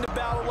line winning the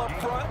battle up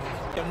front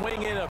and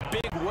winning in a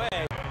big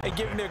way and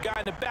giving their guy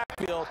in the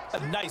backfield a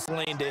nice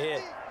lane to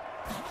hit.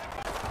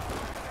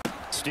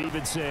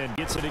 Stevenson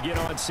gets it again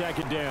on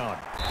second down.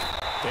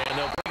 And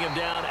they'll bring him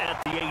down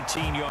at the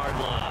 18-yard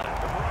line.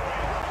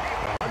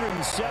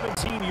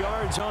 117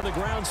 yards on the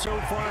ground so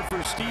far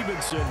for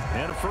Stevenson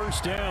and a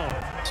first down.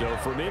 So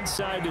from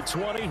inside the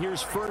 20,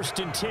 here's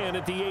 1st and 10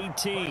 at the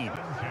 18.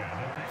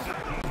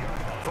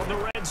 From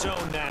the red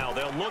zone now,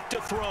 they'll look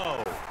to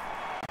throw.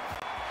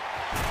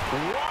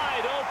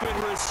 Wide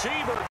open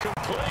receiver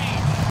complete.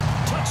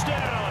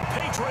 Touchdown,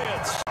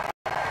 Patriots.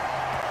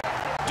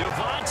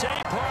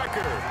 Devontae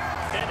Parker,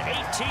 an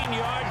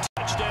 18-yard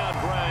touchdown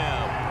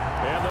grab.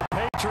 And the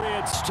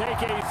Patriots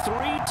take a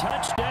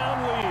 3-touchdown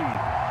lead.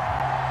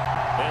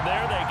 And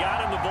there they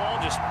got him the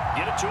ball. Just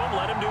get it to him,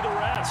 let him do the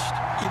rest.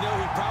 You know,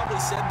 he probably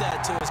said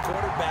that to his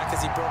quarterback as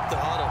he broke the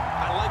huddle.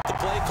 I like the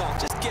play call.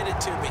 Just get it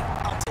to me.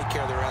 I'll take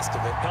care of the rest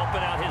of it.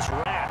 Helping out his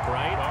rack,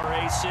 right?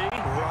 RAC?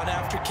 Run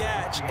after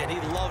catch, and he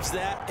loves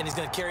that, and he's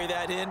going to carry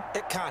that in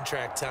at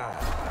contract time.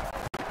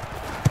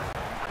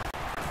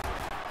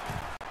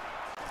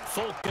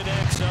 Folk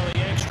connects on the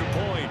extra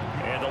point,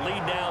 and the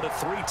lead now to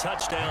 3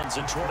 touchdowns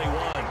and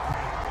 21.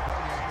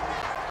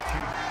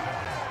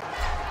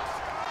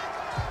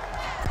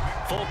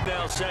 Folk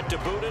now set to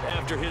boot it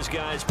after his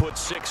guys put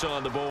 6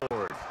 on the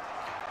board.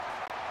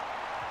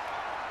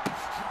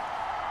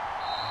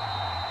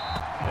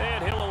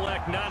 And he'll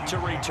elect not to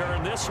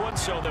return this one,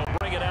 so they'll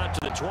bring it out to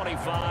the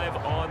 25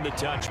 on the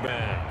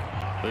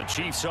touchback. The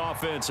Chiefs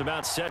offense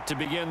about set to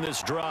begin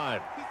this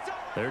drive.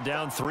 They're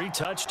down 3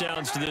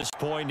 touchdowns to this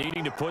point,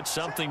 needing to put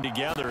something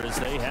together as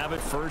they have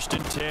it 1st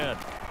and 10.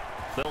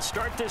 They'll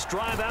start this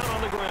drive out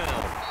on the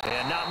ground.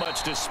 And not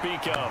much to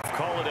speak of.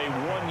 Call it a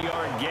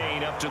 1-yard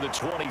gain up to the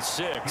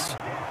 26.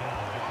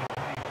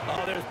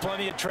 Oh, there's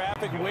plenty of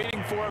traffic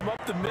waiting for him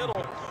up the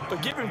middle.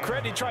 But give him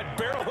credit, he tried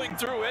barreling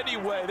through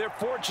anyway. They're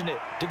fortunate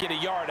to get a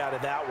yard out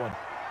of that one.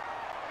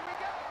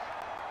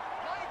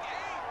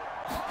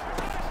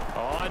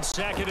 On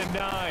 2nd and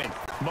 9,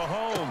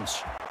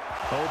 Mahomes.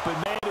 Open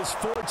man is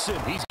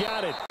Fortson. He's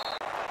got it.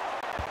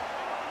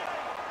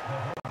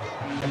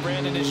 And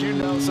Brandon, as you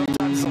know,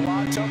 sometimes it's a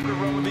lot tougher to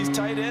run with these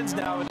tight ends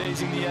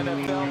nowadays in the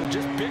NFL than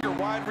just bigger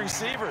wide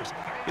receivers.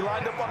 He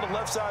lined up on the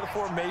left side of the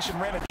formation,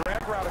 ran a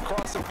drag route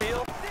across the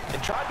field,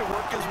 and tried to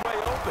work his way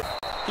open.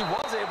 He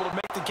was able to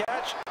make the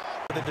catch,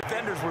 but the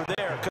defenders were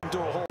there. Couldn't do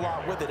a whole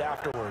lot with it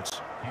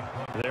afterwards.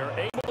 They're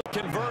able to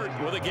convert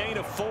with a gain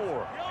of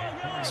 4.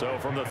 So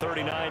from the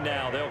 39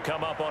 now, they'll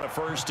come up on a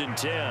 1st and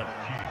 10.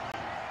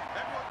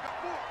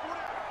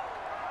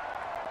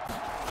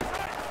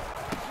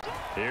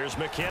 Here's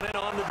McKinnon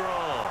on the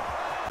draw.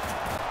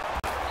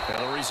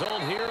 And the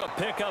result here, a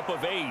pickup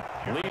of 8.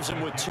 Leaves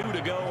him with 2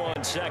 to go on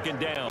 2nd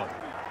down.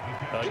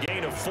 A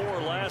gain of 4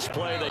 last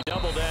play. They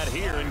double that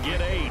here and get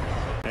 8.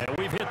 And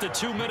we've hit the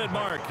 2-minute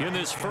mark in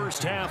this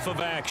first half of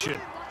action.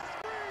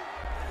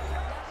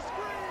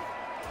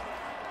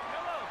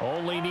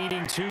 Only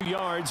needing 2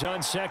 yards on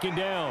 2nd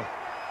down.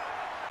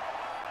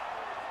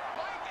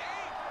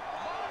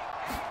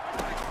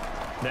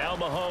 Now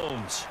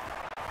Mahomes.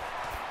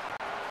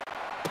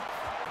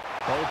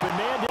 Open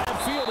man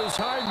downfield is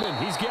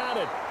Hardman. He's got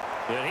it.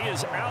 And he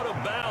is out of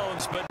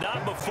bounds, but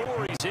not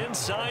before he's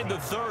inside the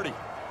 30.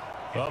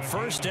 A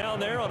first down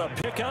there on a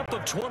pickup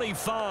of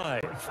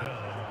 25.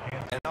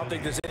 And I don't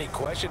think there's any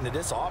question that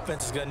this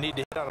offense is going to need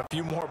to hit on a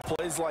few more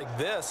plays like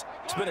this.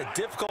 It's been a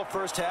difficult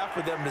first half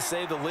for them, to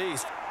say the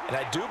least. And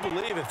I do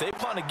believe if they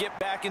want to get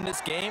back in this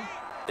game,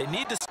 they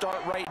need to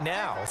start right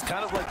now. It's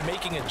kind of like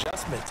making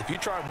adjustments. If you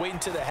try and wait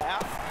until the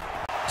half,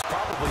 it's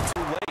probably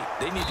too late.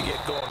 They need to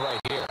get going right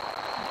here.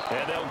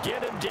 And they'll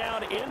get him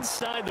down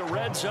inside the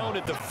red zone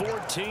at the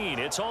 14.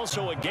 It's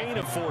also a gain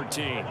of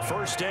 14.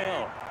 First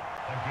down.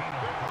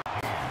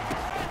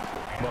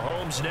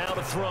 Mahomes now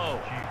to throw.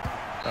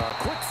 A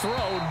quick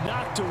throw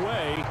knocked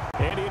away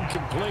and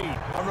incomplete.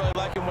 I'm really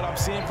liking what I'm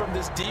seeing from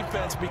this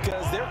defense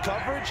because their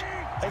coverage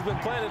has been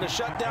playing at a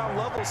shutdown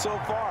level so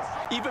far.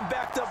 Even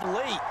backed up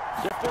late,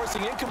 they're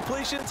forcing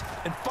incompletions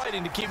and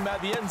fighting to keep them out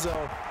of the end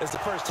zone as the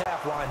first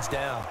half winds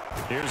down.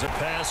 Here's a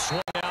pass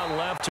swung out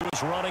left to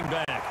his running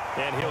back,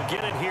 and he'll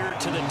get it here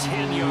to the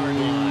 10-yard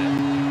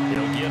line.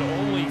 He'll get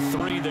only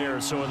 3 there,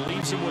 so it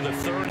leaves him with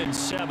a 3rd and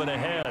 7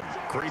 ahead.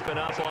 Creeping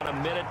up on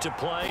a minute to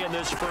play in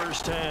this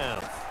first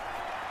half.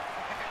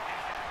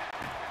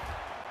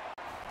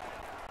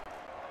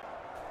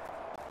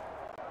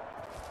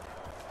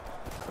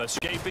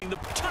 Escaping the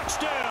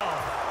touchdown.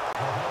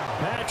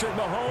 Patrick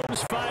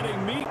Mahomes finding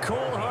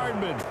Mecole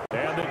Hardman.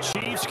 And the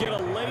Chiefs get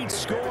a late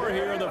score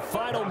here in the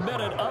final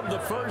minute of the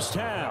first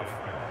half.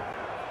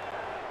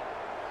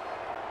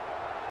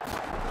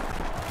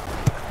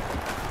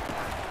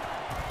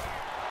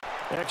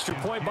 Extra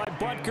point by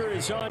Butker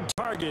is on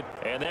target,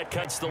 and that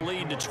cuts the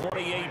lead to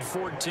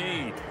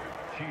 28-14.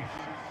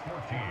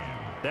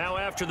 Now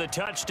after the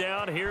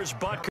touchdown, here's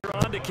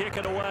Butker on to kick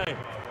it away.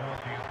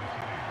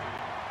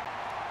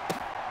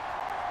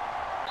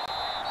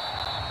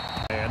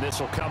 And this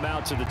will come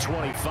out to the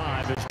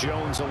 25 as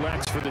Jones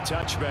elects for the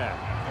touchback.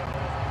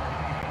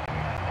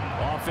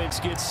 Offense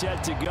gets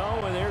set to go,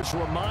 and there's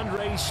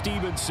Ramondre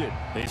Stevenson.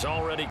 He's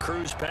already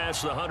cruised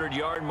past the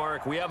 100-yard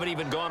mark. We haven't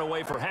even gone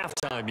away for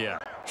halftime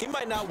yet. He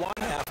might not want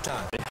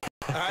halftime.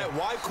 All right,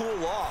 why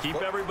cool off?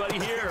 Keep everybody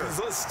here.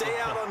 Let's stay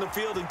out on the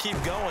field and keep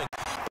going.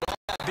 But all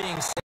that being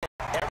said,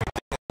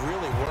 everything is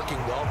really working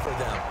well for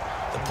them.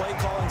 The play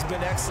calling's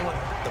been excellent.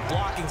 The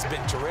blocking's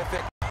been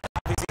terrific.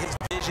 Obviously, his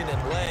vision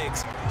and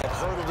legs have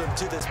hurdled him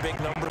to this big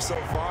number so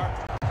far.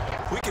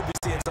 We could be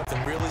seeing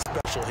something really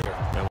special here.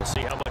 And we'll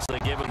see how much they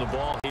give him the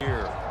ball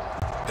here.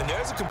 And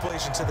there's a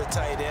completion to the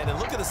tight end. And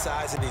look at the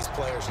size of these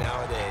players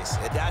nowadays.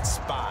 At that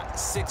spot,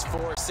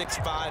 6'4",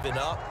 6'5", and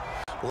up.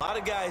 A lot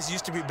of guys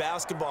used to be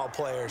basketball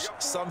players,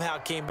 somehow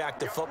came back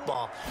to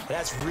football. And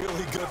that's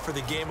really good for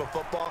the game of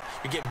football.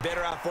 You're getting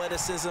better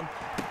athleticism,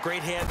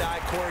 great hand-eye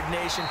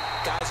coordination,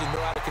 guys who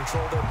know how to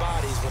control their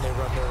bodies when they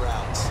run their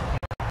routes.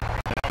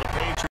 Now the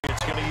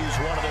Patriots going to use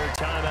one of their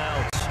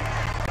timeouts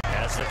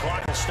as the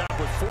clock will stop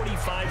with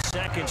 45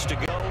 seconds to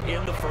go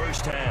in the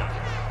first half.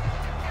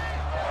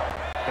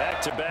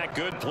 Back-to-back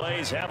good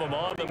plays have them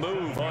on the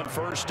move on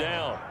first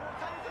down.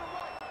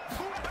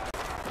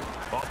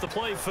 Off the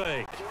play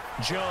fake,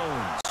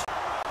 Jones.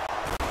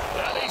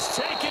 And he's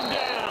taken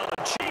down.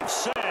 A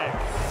Chiefs sack.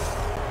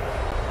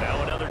 Now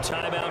another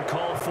timeout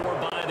called for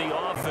by the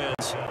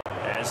offense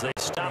as they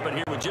stop it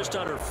here with just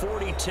under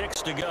 40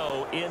 ticks to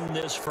go in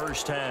this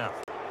first half.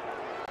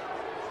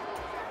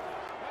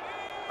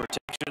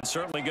 Protection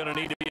certainly going to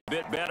need to be a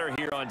bit better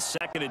here on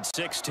 2nd and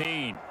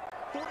 16.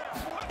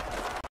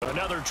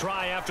 Another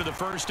try after the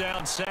first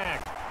down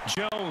sack.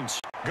 Jones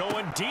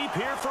going deep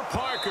here for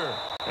Parker.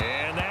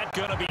 And that's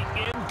going to be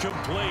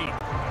incomplete.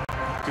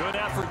 Good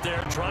effort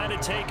there trying to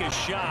take a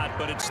shot,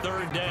 but it's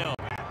third down.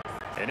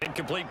 An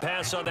incomplete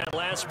pass on that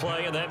last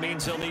play, and that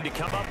means they'll need to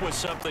come up with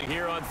something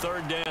here on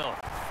third down.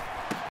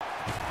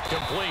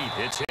 Complete.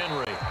 It's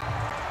Henry.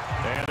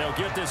 And they'll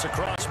get this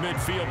across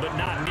midfield, but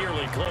not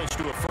nearly close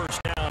to a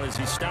first down as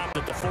he stopped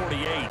at the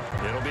 48.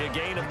 It'll be a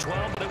gain of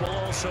 12, but it will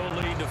also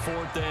lead to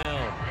fourth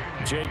down.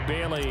 Jake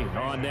Bailey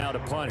on now to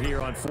punt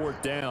here on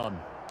fourth down.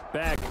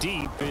 Back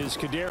deep is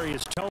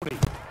Kadarius Toney.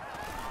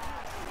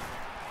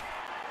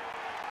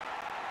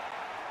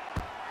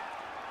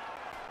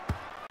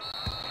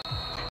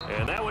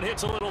 And that one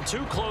hits a little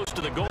too close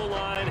to the goal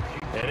line,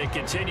 and it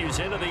continues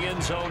into the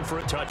end zone for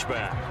a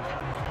touchback.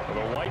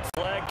 The white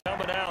flag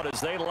coming out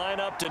as they line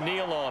up to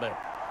kneel on it.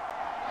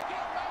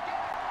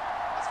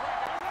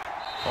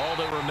 All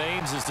that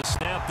remains is to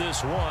snap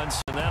this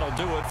once, and that'll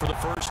do it for the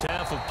first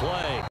half of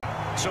play.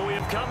 So we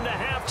have come to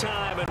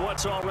halftime in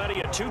what's already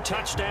a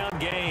two-touchdown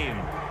game.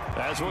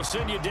 As we'll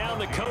send you down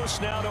the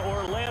coast now to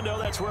Orlando,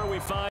 that's where we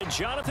find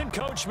Jonathan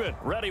Coachman,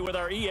 ready with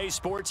our EA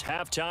Sports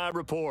Halftime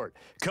Report.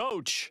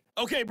 Coach.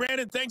 Okay,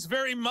 Brandon, thanks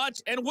very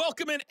much, and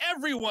welcome in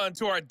everyone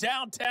to our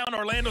downtown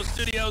Orlando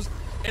studios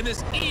in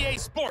this EA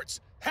Sports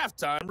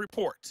Halftime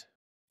Report.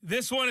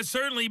 This one has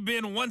certainly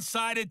been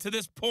one-sided to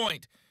this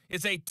point.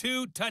 It's a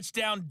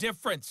two-touchdown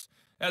difference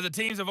as the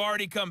teams have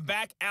already come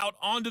back out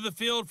onto the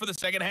field for the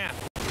second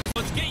half.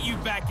 Let's get you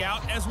back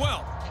out as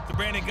well to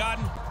Brandon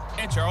Godden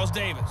and Charles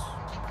Davis.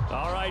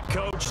 All right,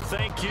 Coach,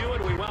 thank you,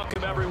 and we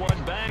welcome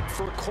everyone back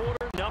for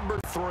quarter number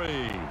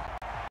 3.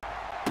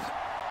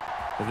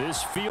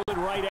 This fielded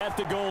right at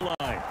the goal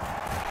line.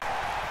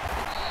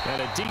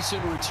 And a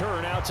decent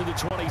return out to the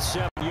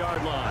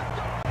 27-yard line.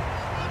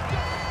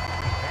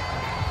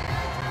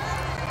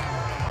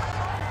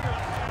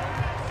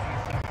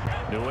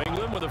 New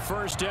England with a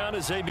first down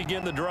as they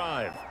begin the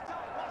drive.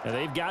 And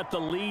they've got the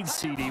lead,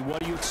 CD. What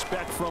do you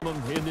expect from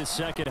them in this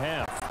second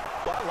half?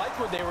 Well, I like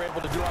what they were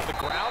able to do on the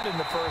ground in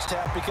the first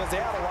half because they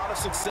had a lot of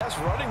success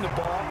running the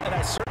ball, and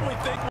I certainly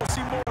think we'll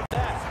see more of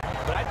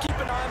that. But I'd keep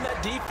an eye on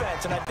that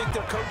defense, and I think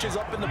their coaches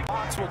up in the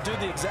box will do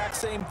the exact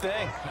same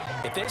thing.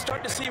 If they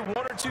start to see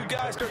one or two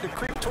guys start to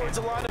creep towards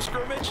the line of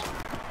scrimmage,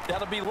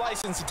 that'll be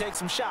licensed to take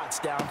some shots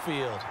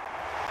downfield.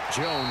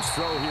 Jones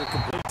throw here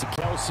complete to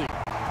Kelsey.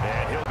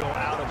 And he'll go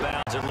out of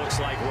bounds, it looks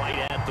like, right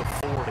at the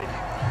 40.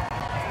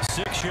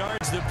 6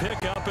 yards to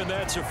pick up, and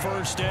that's a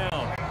first down.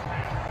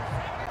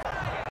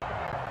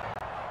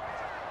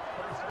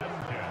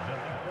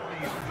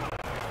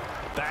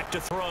 Back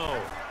to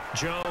throw.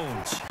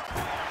 Jones.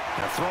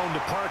 Now thrown to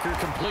Parker,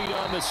 complete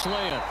on the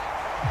slant.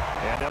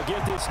 And they'll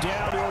get this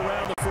down to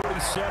around the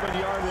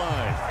 47-yard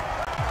line.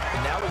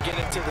 And now we get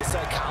into the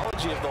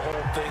psychology of the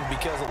whole thing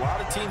because a lot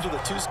of teams with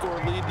a 2-score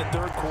lead in the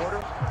third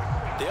quarter,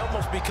 they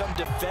almost become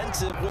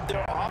defensive with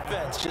their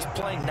offense, just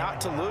playing not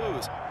to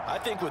lose. I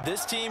think with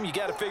this team, you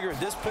got to figure at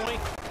this point,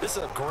 this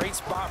is a great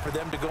spot for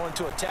them to go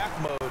into attack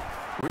mode,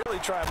 really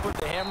try and put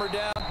the hammer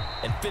down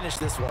and finish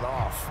this one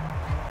off.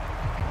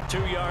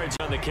 2 yards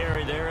on the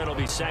carry there. It'll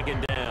be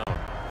second down.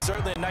 So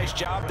certainly a nice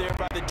job there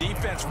by the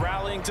defense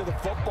rallying to the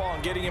football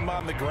and getting him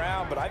on the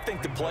ground, but I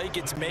think the play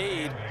gets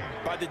made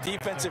by the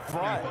defensive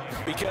front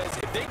because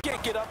if they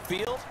can't get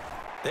upfield,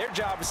 their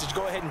job is to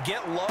go ahead and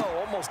get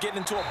low, almost get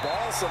into a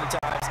ball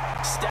sometimes,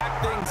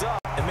 stack things up,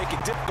 and make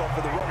it difficult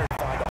for the runner to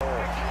find a hole.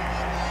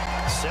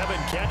 7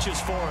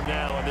 catches for him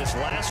now, and this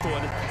last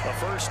one, a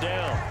first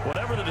down.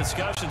 Whatever the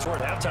discussions were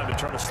at halftime to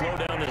try to slow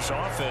down this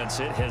offense,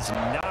 it has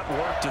not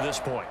worked to this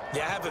point.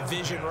 Yeah, I have a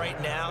vision right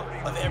now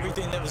of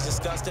everything that was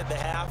discussed at the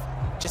half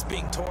just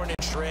being torn in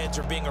shreds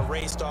or being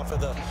erased off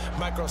of the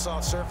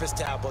Microsoft Surface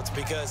tablets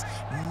because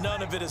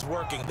none of it is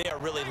working. They are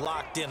really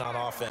locked in on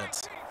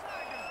offense.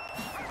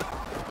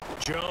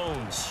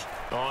 Jones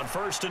on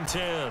 1st and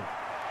 10.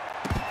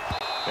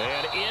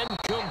 And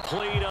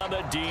incomplete on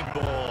the deep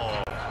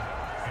ball.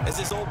 As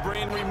this old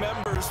brain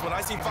remembers, when I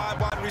see 5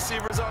 wide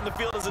receivers on the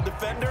field as a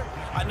defender,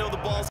 I know the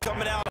ball's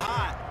coming out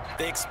hot.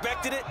 They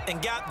expected it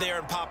and got there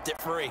and popped it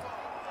free.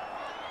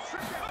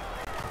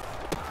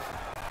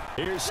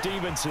 Here's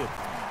Stevenson.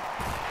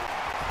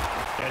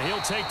 And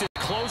he'll take this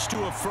close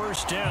to a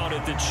first down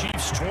at the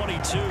Chiefs'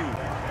 22.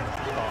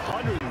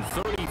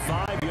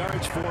 135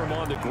 yards for him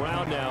on the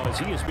ground now as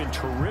he has been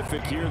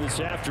terrific here this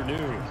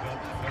afternoon.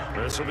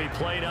 This will be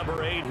play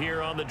number 8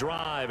 here on the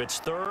drive. It's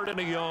 3rd and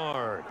a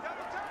yard.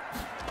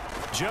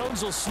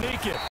 Jones will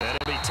sneak it. And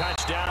it'll be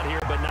touchdown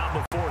here, but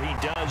not before he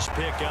does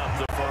pick up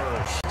the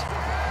first.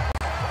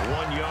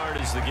 1 yard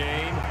is the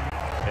gain.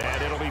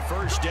 And it'll be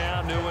first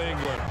down, New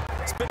England.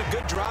 It's been a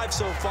good drive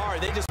so far.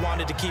 They just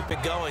wanted to keep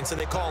it going, so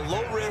they call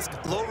low-risk,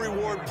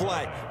 low-reward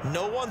play.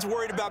 No one's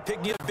worried about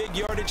picking up big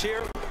yardage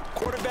here.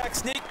 Quarterback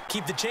sneak,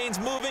 keep the chains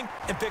moving,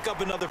 and pick up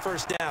another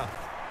first down.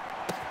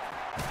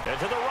 And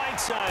to the right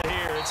side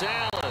here, it's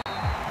Allen.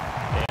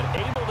 And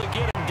able to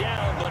get him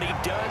down, but he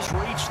does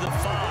reach the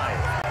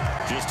 5.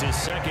 Just his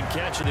 2nd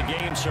catch of the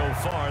game so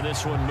far.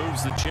 This one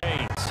moves the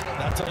chains.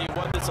 And I'll tell you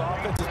what, this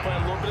offense is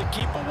playing a little bit of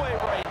keep away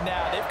right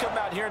now. They've come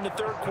out here in the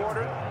 3rd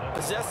quarter,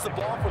 possessed the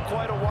ball for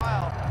quite a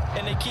while,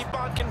 and they keep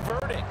on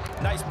converting.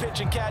 Nice pitch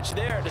and catch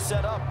there to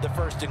set up the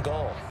 1st and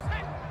goal.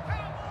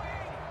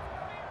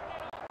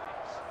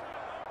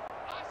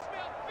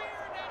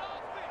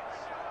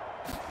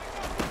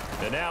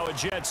 And now a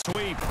jet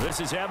sweep.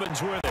 This is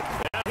Evans with it.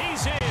 And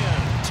he's in.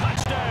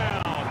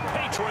 Touchdown,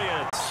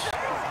 Patriots.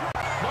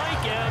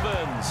 Mike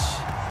Evans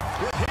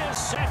with his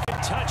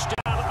 2nd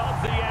touchdown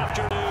of the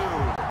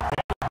afternoon.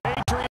 And the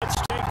Patriots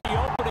take the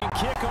opening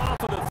kickoff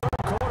of the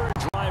 3rd quarter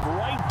and drive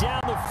right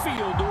down the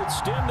field to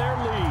extend their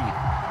lead.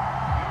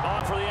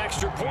 On for the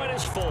extra point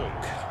is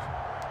Folk.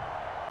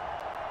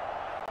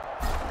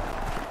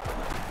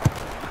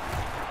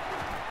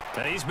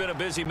 And he's been a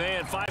busy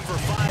man, 5 for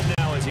 5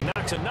 now as he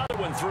knocks another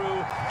one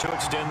through to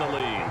extend the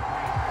lead.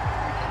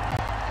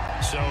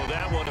 So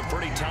that one a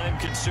pretty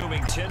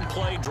time-consuming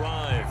 10-play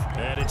drive.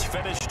 And it's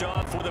finished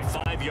off with a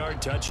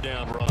 5-yard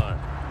touchdown run.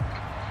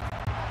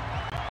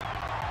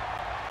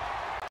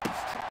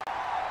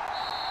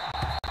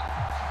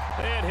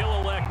 And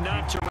he'll elect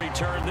not to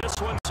return this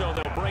one, so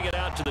they'll bring it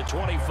out to the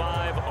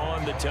 25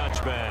 on the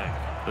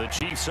touchback. The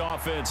Chiefs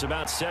offense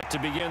about set to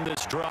begin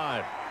this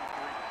drive.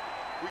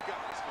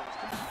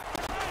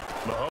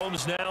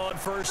 Mahomes now on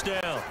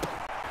 1st down.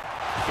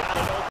 Got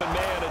an open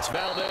man. It's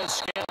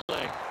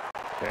Valdez-Scantling.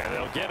 And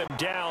they'll get him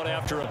down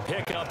after a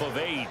pickup of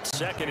 8.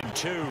 2nd and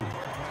 2.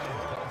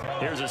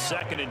 Here's a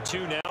 2nd and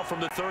 2 now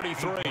from the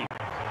 33.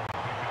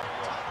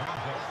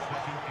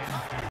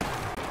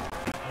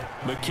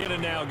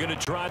 McKinnon now going to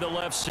try the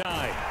left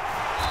side.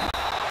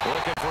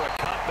 Looking for a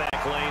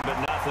cutback lane, but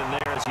nothing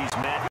there as he's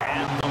met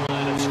at the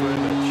line of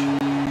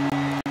scrimmage.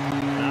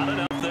 Not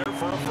enough there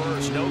for a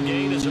first. No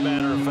gain, as a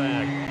matter of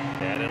fact.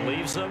 And it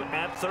leaves them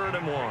at 3rd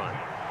and 1.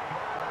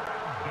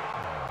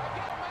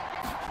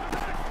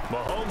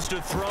 Mahomes to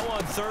throw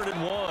on 3rd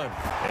and 1.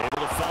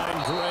 Able to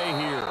find Gray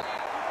here.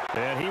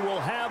 And he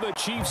will have a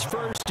Chiefs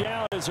first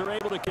down as they're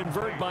able to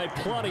convert by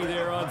plenty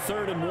there on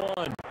 3rd and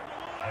 1.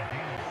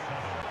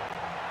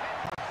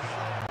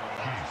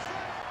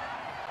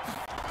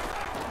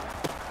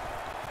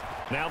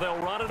 Now they'll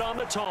run it on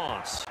the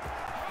toss.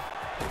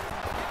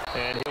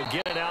 And he'll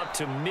get it out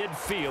to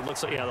midfield.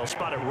 Looks like, yeah, they'll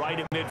spot it right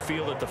at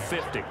midfield at the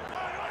 50.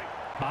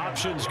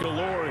 Options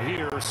galore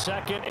here.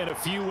 2nd and a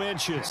few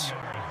inches.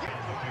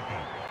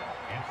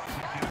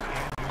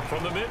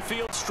 From the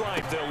midfield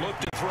stripe, they'll look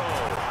to throw.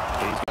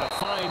 He's going to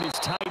find his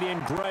tight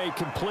end, Gray,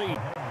 complete.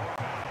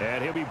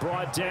 And he'll be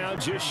brought down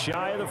just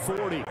shy of the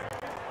 40.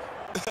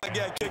 I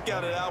got a kick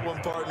out of that one,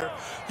 partner.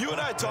 You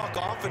and I talk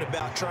often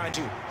about trying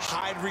to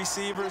hide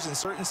receivers in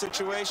certain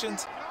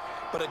situations,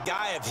 but a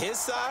guy of his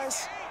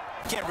size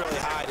can't really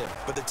hide him.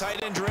 But the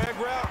tight end drag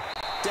route,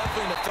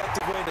 definitely an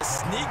effective way to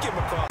sneak him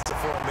across the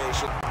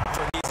formation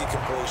for an easy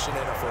completion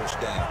and a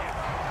first down.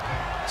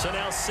 So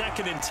now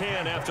 2nd and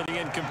 10 after the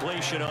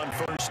incompletion on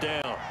 1st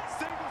down.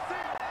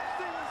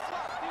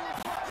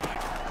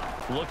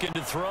 Looking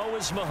to throw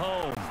is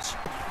Mahomes.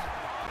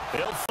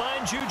 He'll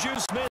find Juju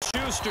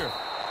Smith-Schuster.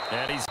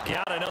 And he's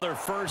got another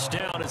first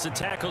down as the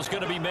tackle's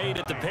going to be made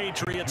at the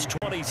Patriots'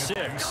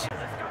 26.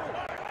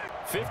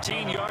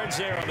 15 yards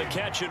there on the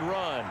catch and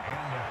run.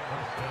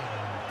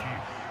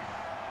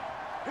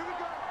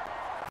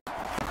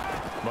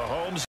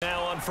 Mahomes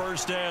now on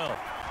first down.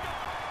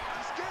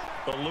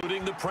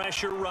 Eluding the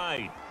pressure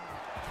right.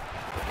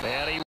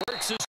 And he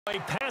works his way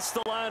past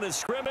the line of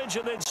scrimmage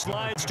and then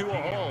slides to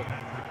a halt.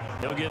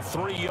 He'll get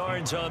 3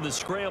 yards on the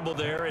scramble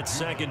there. It's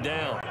second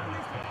down.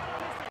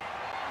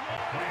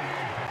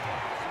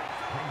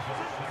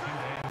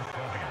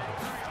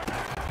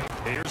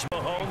 Here's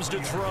Mahomes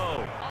to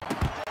throw.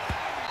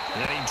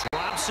 And he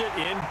drops it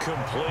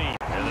incomplete.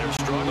 And their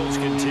struggles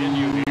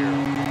continue here.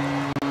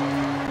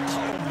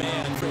 Oh,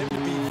 man, for him to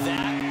be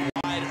that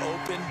wide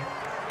open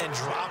and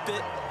drop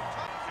it.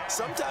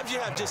 Sometimes you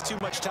have just too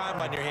much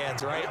time on your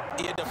hands, right?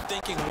 You end up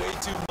thinking way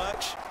too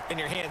much, and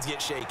your hands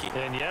get shaky.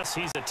 And yes,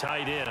 he's a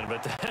tight end,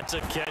 but that's a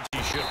catch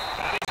he should.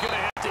 And he's going to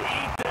have to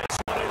eat this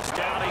one as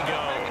down he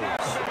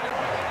goes.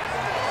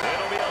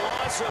 It'll be a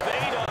loss of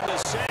 8 on the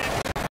sack,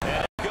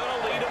 and it's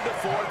going to lead him to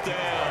fourth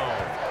down.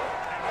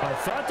 I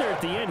thought there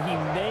at the end he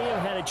may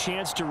have had a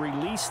chance to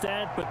release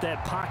that, but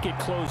that pocket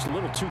closed a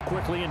little too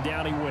quickly, and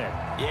down he went.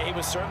 Yeah, he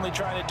was certainly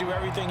trying to do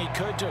everything he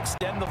could to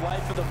extend the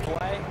life of the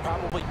play,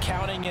 probably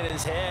counting in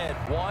his head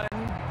 1,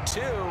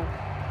 2,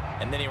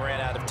 and then he ran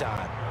out of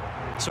time.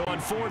 So on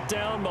fourth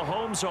down,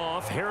 Mahomes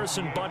off,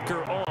 Harrison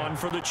Butker on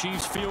for the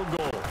Chiefs field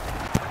goal.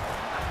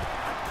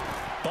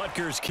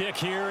 Butker's kick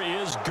here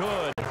is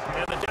good,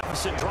 and the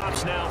deficit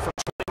drops now from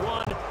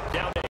 21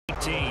 down to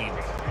 18.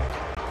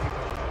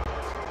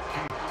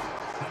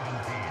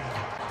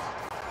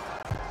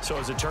 So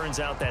as it turns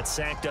out, that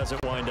sack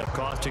doesn't wind up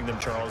costing them,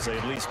 Charles. They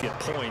at least get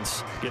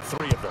points, get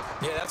 3 of them.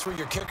 Yeah, that's where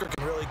your kicker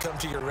can really come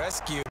to your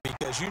rescue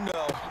because, you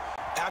know,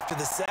 after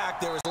the sack,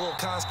 there was a little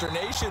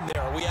consternation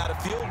there. Are we out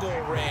of field goal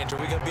range? Are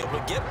we going to be able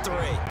to get 3?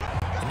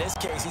 In this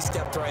case, he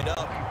stepped right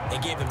up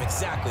and gave them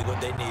exactly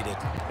what they needed.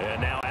 And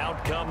now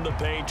out come the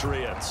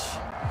Patriots.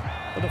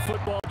 Well, the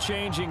football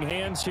changing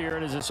hands here,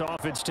 and as this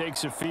offense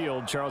takes a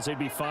field, Charles, they'd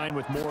be fine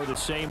with more of the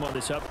same on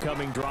this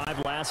upcoming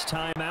drive. Last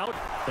time out,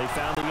 they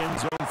found the end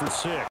zone for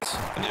 6.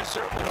 And they're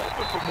certainly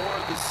hoping for more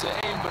of the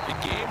same, but the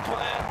game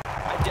plan,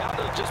 I doubt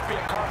it'll just be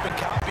a carbon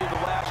copy of the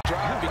last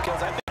drive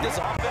because I think this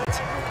offense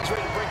is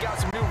ready to break out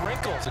some new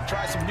wrinkles and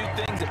try some new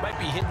things that might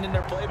be hidden in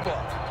their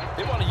playbook.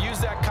 They want to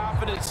use that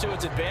confidence to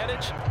its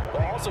advantage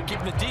while also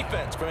keeping the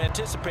defense from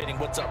anticipating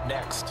what's up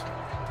next.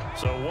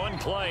 So one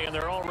play, and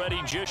they're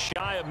already just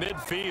shy of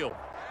midfield.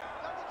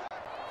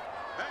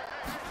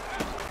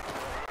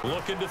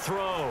 Looking to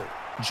throw.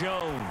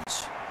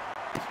 Jones.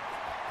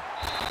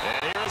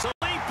 And here's a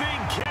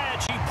leaping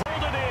catch. He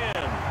pulled it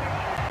in.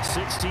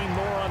 16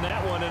 more on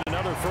that one and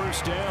another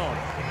first down.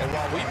 And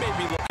while we may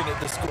be looking at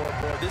the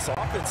scoreboard, this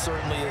offense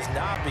certainly is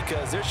not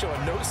because they're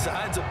showing no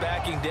signs of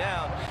backing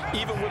down,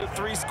 even with a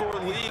 3-score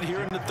lead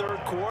here in the third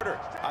quarter.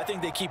 I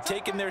think they keep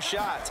taking their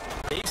shots.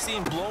 They've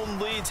seen blown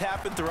leads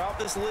happen throughout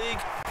this league.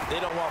 They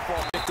don't want to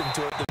fall victim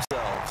to it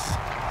themselves.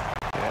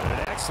 And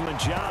an excellent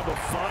job of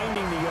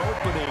finding the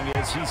opening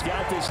as he's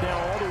got this now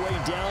all the way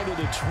down to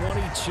the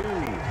 22.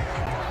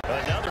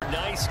 Another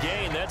nice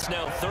gain. That's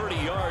now 30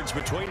 yards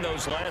between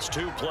those last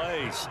 2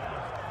 plays.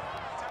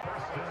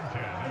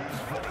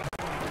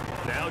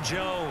 Now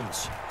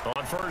Jones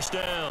on first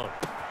down.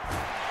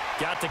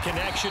 Got the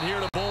connection here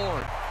to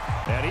Bourne.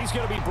 And he's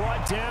going to be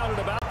brought down at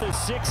about the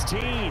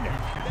 16.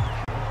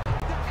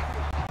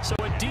 So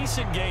a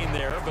decent gain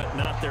there, but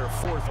not their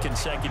 4th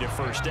consecutive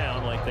first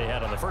down like they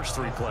had on the first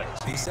 3 plays.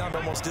 You sound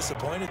almost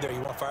disappointed there.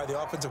 You want to fire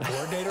the offensive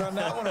coordinator on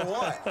that one or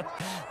what?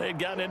 They'd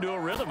gotten into a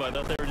rhythm. I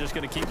thought they were just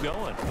going to keep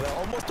going. Well,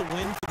 almost a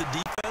win for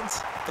the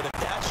defense, but if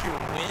that's your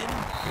win,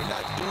 you're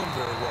not doing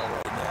very well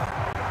right now.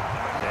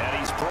 And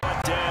he's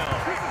brought down.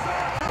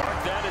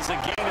 Mark that as a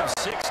gain of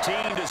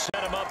 16 to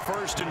set him up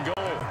first and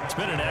goal. It's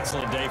been an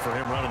excellent day for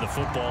him running the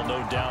football,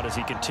 no doubt, as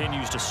he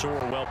continues to soar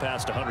well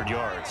past 100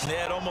 yards.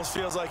 Yeah, it almost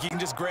feels like he can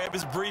just grab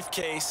his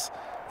briefcase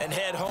and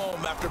head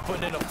home after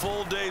putting in a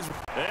full day's.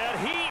 And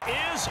he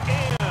is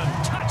in.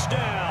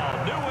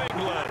 Touchdown, New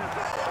England.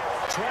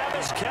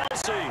 Travis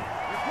Kelce,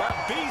 a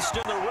beast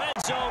in the red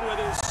zone with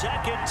his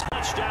 2nd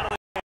touchdown of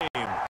the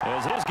game,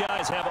 as his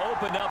guys have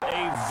opened up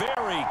a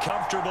very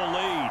comfortable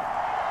lead.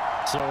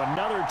 So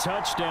another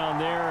touchdown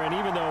there, and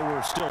even though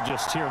we're still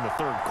just here in the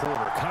third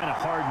quarter, kind of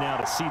hard now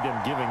to see them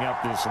giving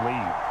up this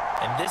lead.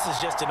 And this is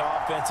just an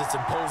offense that's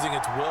imposing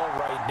its will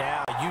right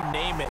now. You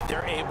name it,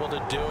 they're able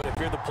to do it. If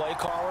you're the play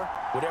caller,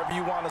 whatever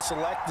you want to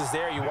select is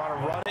there. You want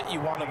to run it,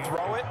 you want to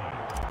throw it.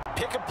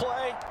 Pick a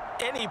play,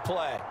 any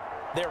play.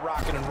 They're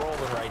rocking and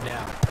rolling right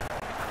now.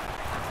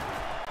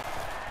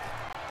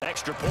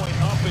 Extra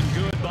point up and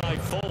good by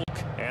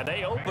Folk, and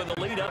they open the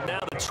lead up now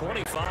to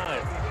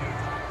 25.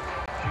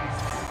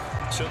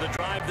 So the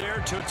drive there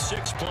took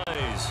 6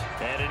 plays,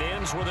 and it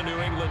ends with a New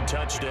England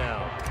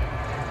touchdown.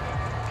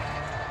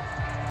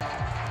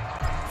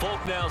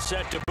 Folk now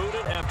set to boot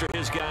it after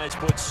his guys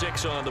put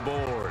 6 on the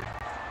board.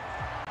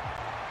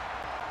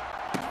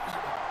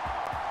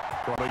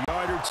 From a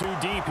yard or 2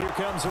 deep, here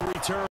comes a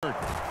return.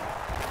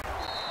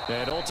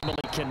 And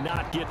ultimately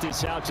cannot get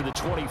this out to the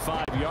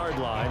 25-yard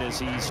line as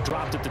he's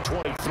dropped at the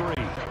 23.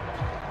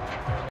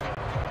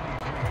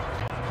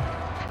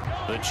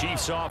 The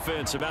Chiefs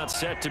offense about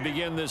set to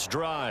begin this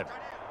drive.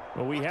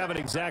 Well, we haven't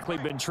exactly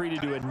been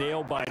treated to a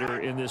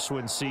nail-biter in this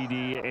one,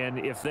 CD, and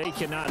if they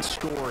cannot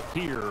score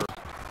here,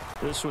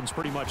 this one's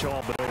pretty much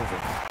all but over.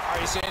 Are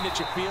you saying that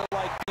you feel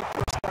like people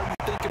are starting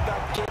to think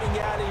about getting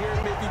out of here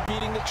and maybe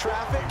beating the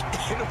traffic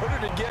in order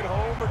to get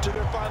home or to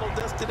their final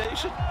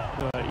destination?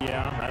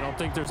 Yeah, I don't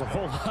think there's a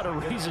whole lot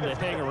of reason to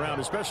hang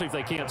around, especially if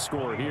they can't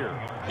score here.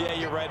 Yeah,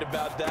 you're right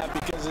about that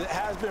because it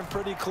has been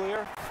pretty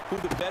clear who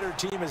the better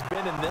team has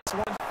been in this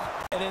one.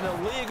 And in a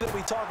league that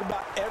we talk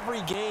about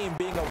every game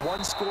being a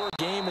one-score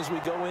game as we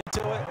go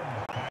into it,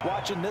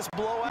 watching this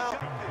blowout,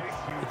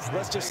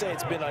 let's just say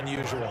it's been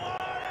unusual.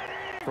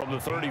 From the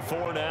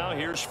 34 now,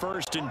 here's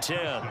 1st and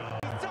 10.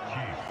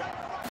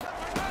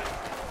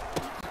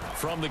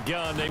 From the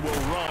gun, they will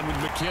run with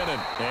McKinnon.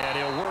 And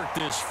he'll work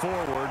this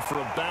forward for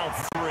about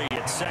 3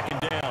 at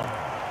 2nd down.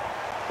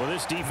 Well,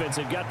 this defense,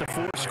 they've got the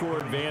 4-score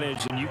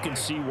advantage, and you can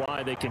see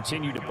why they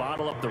continue to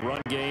bottle up the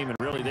run game, and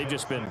really they've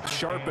just been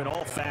sharp in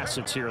all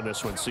facets here in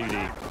this one, CD.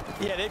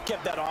 Yeah, they've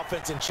kept that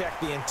offense in check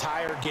the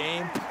entire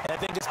game, and I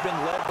think it's been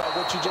led by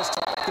what you just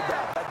talked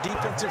about, that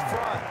defensive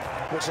front,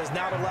 which has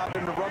now allowed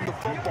them to run the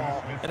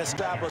football and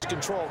establish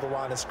control of the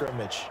line of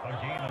scrimmage.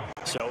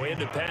 So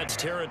into Pat's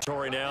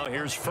territory now.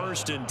 Here's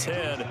 1st and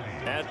 10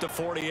 at the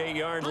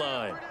 48-yard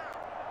line.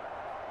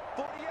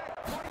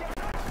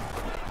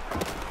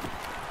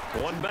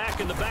 One back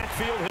in the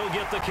backfield, he'll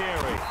get the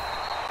carry.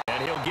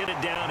 And he'll get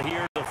it down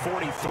here to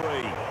 43.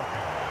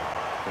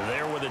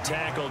 There with a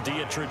tackle,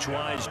 Dietrich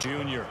Wise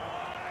Jr.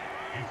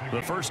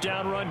 The first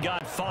down run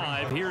got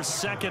 5. Here's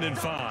 2nd and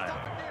 5.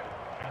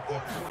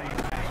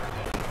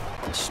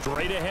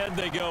 Straight ahead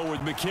they go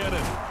with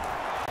McKinnon.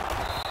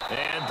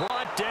 And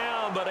brought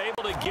down, but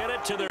able to get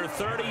it to their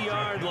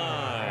 30-yard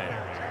line.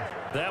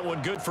 That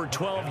one good for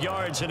 12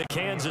 yards into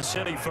Kansas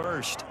City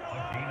first.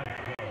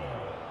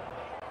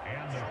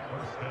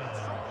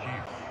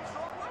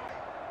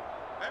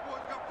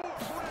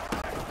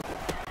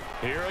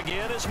 Here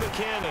again is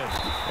McKinnon.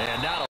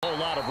 And not a whole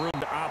lot of room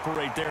to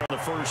operate there on the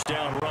first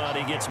down run.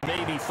 He gets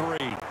maybe 3.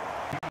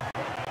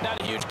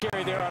 Not a huge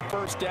carry there on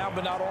first down,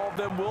 but not all of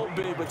them will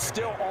be. But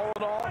still, all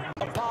in all,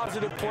 a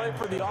positive play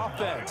for the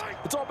offense.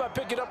 It's all about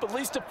picking up at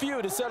least a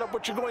few to set up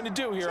what you're going to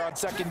do here on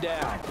 2nd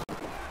down.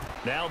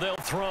 Now they'll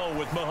throw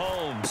with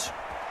Mahomes.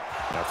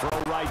 Now throw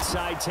right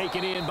side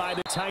taken in by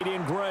the tight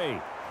end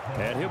Gray.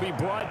 And he'll be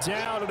brought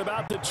down at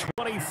about the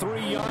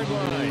 23-yard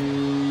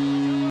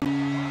line.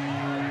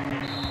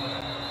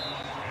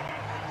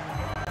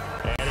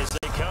 And as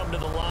they come to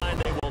the line,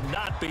 they will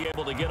not be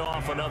able to get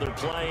off another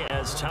play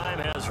as time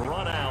has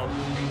run out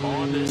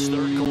on this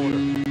 3rd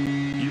quarter.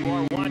 You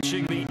are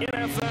watching the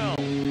NFL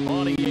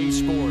on EA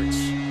Sports.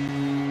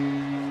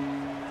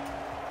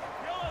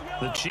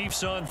 The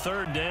Chiefs on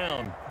 3rd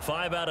down.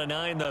 5 out of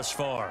 9 thus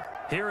far.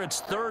 Here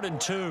it's 3rd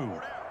and 2.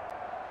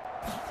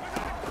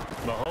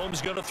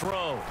 Mahomes going to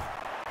throw.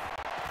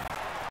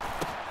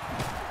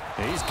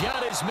 He's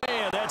got his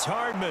man. That's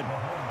Hardman.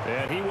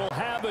 And he will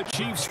have a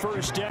Chiefs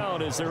first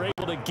down as they're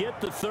able to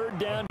get the 3rd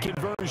down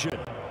conversion.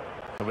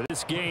 And with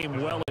this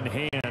game well in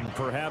hand,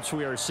 perhaps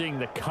we are seeing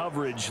the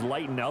coverage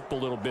lighten up a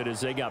little bit as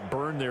they got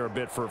burned there a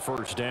bit for a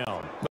first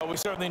down. Well, we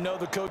certainly know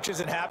the coach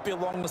isn't happy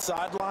along the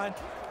sideline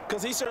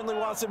because he certainly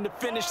wants them to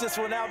finish this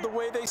one out the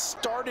way they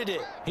started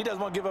it. He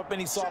doesn't want to give up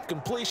any soft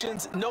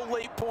completions, no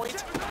late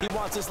points. He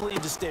wants this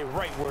lead to stay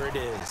right where it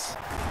is.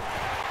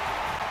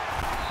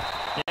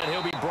 And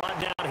he'll be brought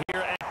down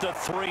here at the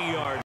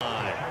 3-yard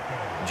line.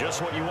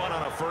 Just what you want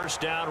on a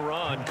first down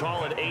run.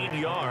 Call it 8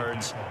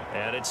 yards,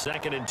 and it's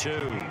 2nd and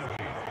 2.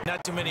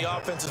 Not too many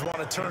offenses want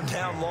to turn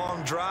down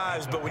long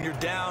drives, but when you're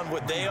down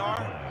what they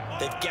are,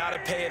 they've got to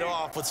pay it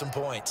off with some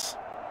points.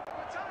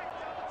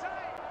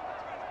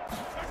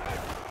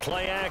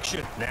 Play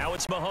action. Now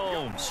it's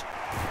Mahomes.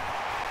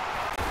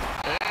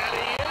 And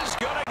he is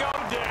going to go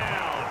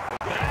down.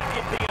 Back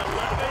at the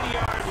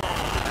 11-yard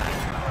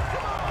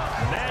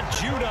line. Matt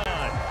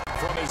Judon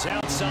from his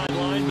outside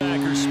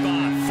linebacker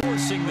spot,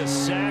 forcing the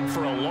sack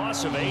for a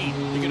loss of 8.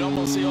 You can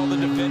almost see all the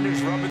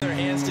defenders rubbing their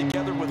hands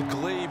together with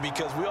glee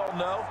because we all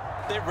know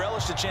they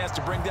relish the chance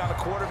to bring down a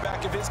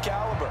quarterback of his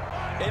caliber.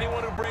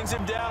 Anyone who brings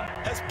him down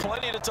has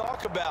plenty to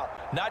talk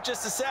about. Not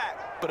just a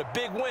sack, but a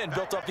big win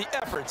built off the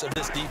efforts of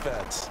this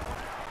defense.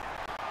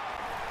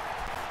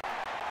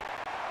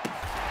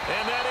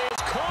 And that is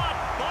caught,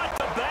 but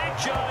the back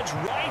judge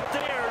right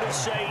there to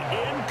say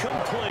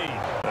incomplete.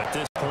 At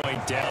this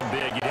point, down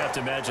big, you'd have to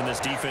imagine this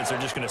defense, they're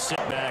just going to sit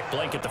back,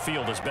 blanket the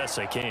field as best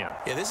they can.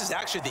 Yeah, this is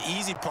actually the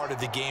easy part of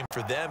the game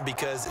for them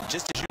because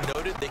just as you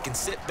noted, they can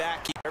sit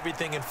back, keep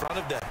everything in front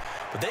of them.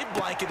 But they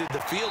blanketed the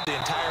field the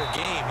entire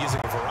game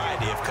using a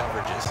variety of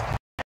coverages.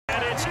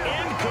 And it's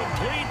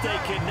incomplete. They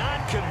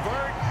cannot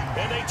convert,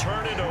 and they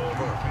turn it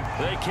over.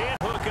 They can't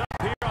hook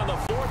up here on the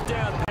 4th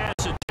down pass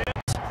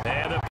attempt,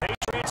 and the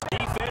Patriots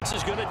defense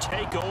is going to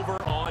take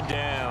over on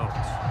downs.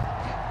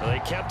 They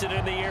kept it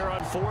in the air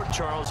on fourth,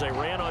 Charles, they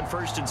ran on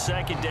first and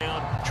second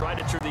down, tried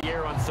it through the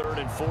air on third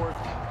and fourth,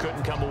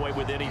 couldn't come away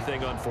with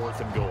anything on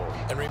fourth and goal.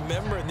 And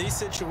remember, in these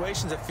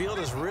situations, the field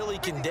is really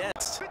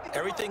condensed.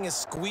 Everything is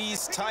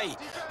squeezed tight.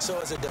 So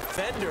as a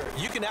defender,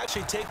 you can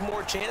actually take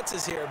more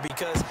chances here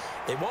because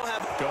they won't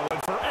have...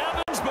 Going for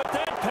Evans, but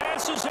that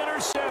pass is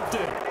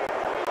intercepted.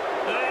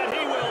 And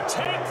he will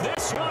take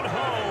this one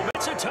home.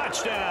 It's a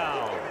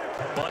touchdown.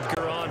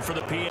 Butker on for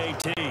the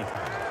PAT.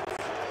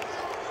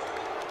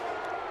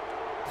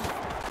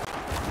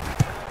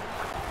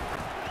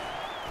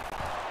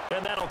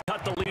 And that'll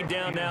cut the lead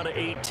down now to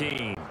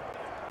 18.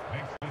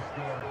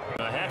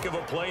 A heck of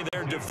a play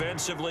there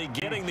defensively,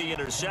 getting the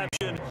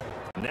interception,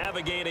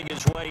 navigating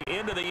his way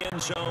into the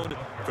end zone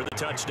for the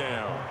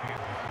touchdown.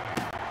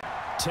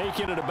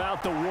 Taking it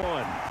about the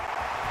 1.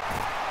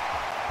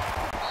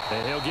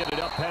 And he'll get it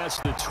up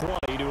past the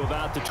 20 to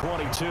about the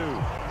 22.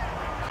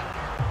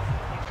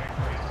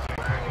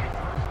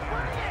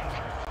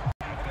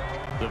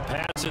 The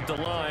pass at the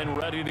line,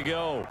 ready to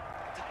go.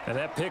 And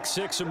that pick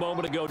six a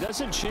moment ago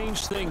doesn't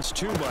change things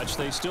too much.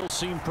 They still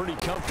seem pretty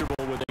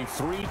comfortable with a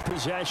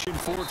 3-possession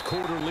fourth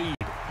quarter lead.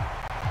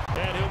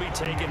 And he'll be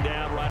taken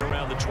down right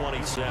around the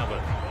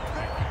 27.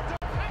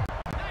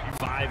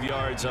 5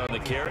 yards on the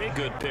carry.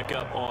 Good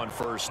pickup on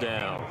first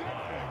down.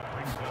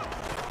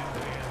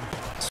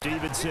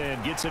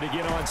 Stevenson gets it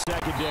again on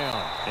second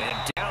down.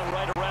 And down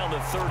right around the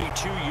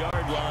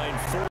 32-yard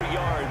line. 4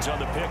 yards on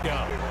the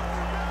pickup.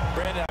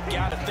 Brandon, I've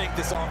got to think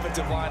this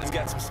offensive line has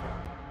got some...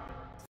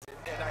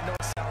 And I know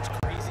it sounds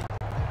crazy.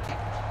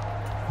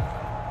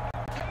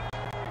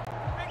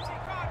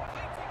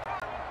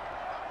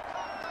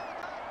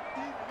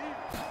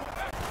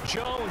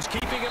 Jones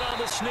keeping it on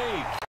the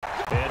sneak.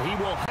 And he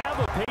will have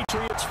a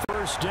Patriots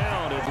first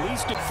down, at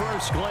least at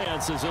first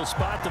glance, as he'll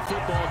spot the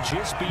football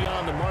just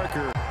beyond the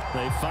marker.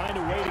 They find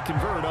a way to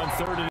convert on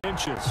 3rd and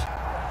inches.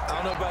 I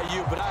don't know about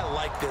you, but I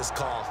like this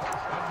call.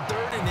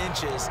 3rd and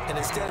inches, and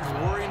instead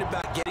of worrying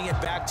about getting it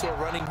back to a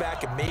running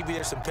back and maybe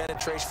there's some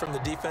penetration from the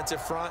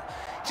defensive front,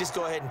 just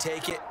go ahead and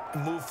take it,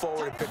 move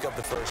forward, and pick up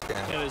the first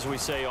down. And as we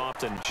say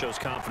often, shows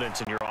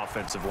confidence in your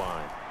offensive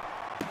line.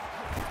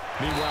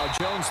 Meanwhile,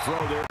 Jones'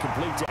 throw there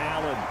complete to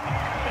Allen.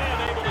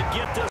 And able to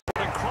get this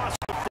one across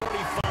the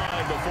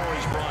 35 before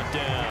he's brought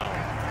down.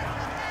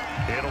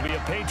 It'll be a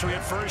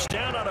Patriot first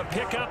down on a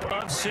pickup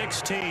of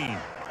 16.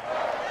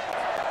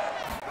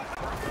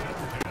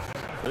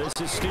 This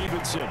is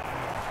Stevenson.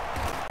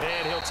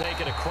 And he'll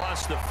take it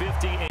across the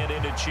 50 and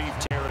into Chief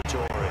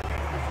territory.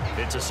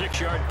 It's a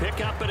 6-yard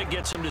pickup, and it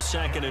gets him to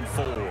 2nd and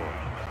 4.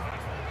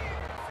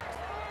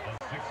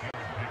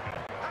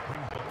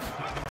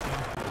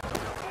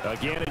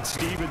 Again, it's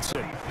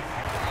Stevenson.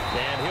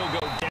 And he'll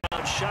go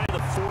down shy of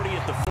the 40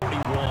 at the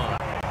 41.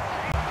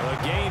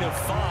 A gain of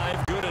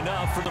 5, good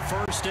enough for the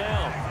first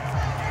down.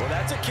 Well,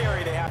 that's a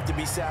carry they have to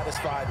be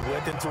satisfied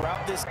with. And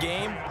throughout this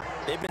game,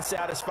 they've been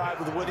satisfied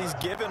with what he's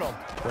given them.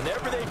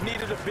 Whenever they've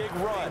needed a big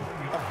run,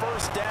 a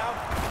first down.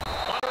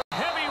 On a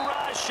heavy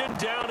rush, and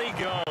down he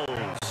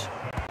goes.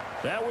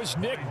 That was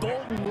Nick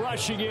Bolton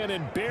rushing in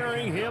and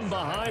burying him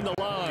behind the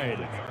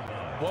line.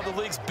 One of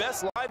the league's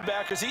best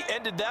linebackers, he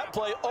ended that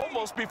play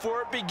almost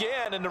before it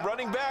began. And the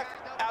running back,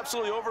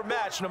 absolutely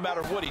overmatched no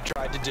matter what he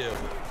tried to do.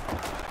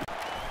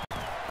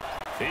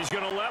 He's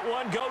going to let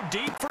one go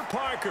deep for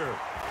Parker.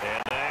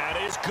 And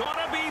that is going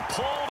to be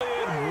pulled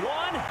in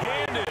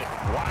one-handed.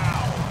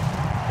 Wow.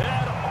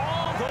 And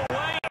all the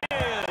way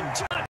in.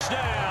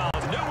 Touchdown,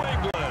 New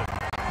England.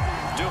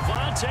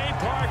 Devontae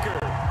Parker,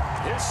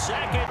 his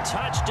 2nd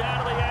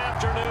touchdown of the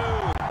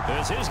afternoon,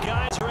 as his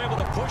guys are able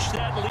to push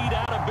that lead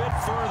out a bit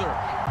further.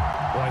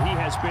 Boy, he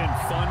has been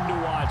fun to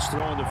watch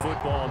throwing the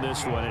football in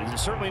this one.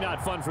 It's certainly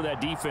not fun for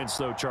that defense,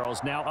 though,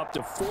 Charles. Now up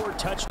to 4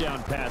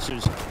 touchdown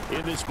passes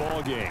in this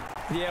ball game.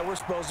 Yeah, we're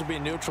supposed to be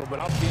neutral, but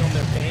I'm feeling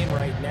their pain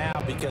right now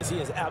because he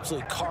has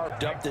absolutely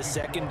carved up this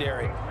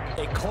secondary.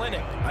 A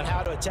clinic on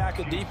how to attack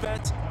a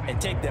defense and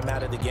take them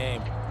out of the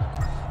game.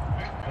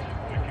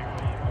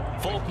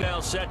 Folk now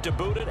set to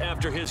boot it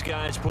after his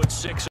guys put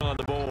 6 on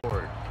the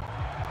board.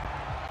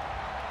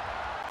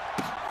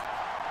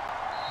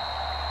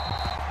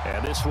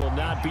 And this will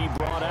not be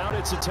brought out.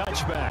 It's a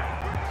touchback.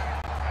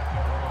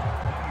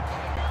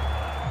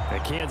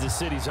 And Kansas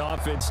City's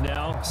offense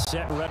now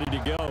set and ready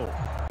to go.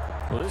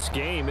 Well, this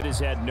game, it has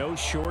had no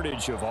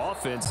shortage of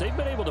offense. They've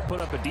been able to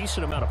put up a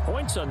decent amount of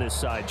points on this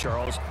side,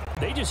 Charles.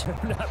 They just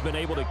have not been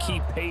able to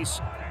keep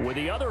pace with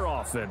the other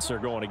offense they're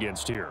going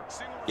against here.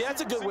 Yeah,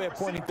 that's a good way of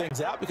pointing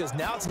things out because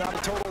now it's not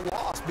a total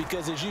loss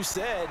because, as you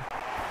said,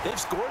 they've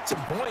scored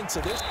some points.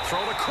 So this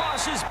throw the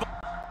crosses.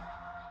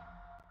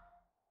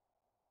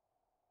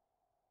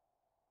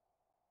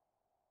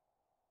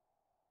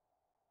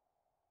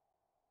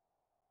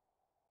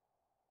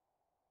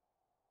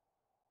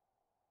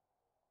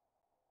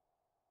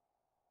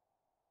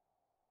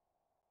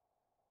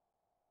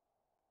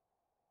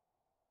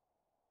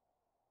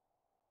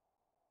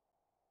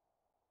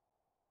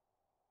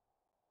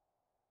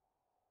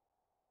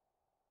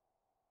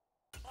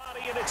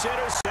 And it's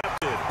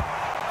intercepted.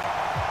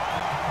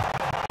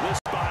 This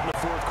spot in the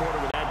fourth quarter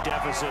with that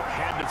deficit it,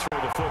 had to throw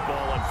the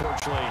football.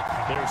 Unfortunately,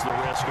 there's the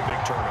risk of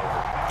big turnover.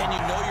 And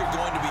you know you're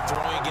going to be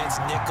throwing against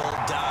nickel,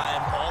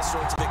 dime, all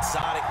sorts of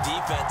exotic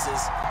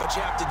defenses, but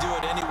you have to do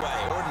it anyway.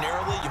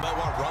 Ordinarily, you might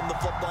want to run the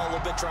football a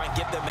little bit, try and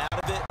get them out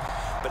of it.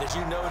 But as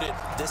you noted,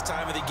 this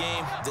time of the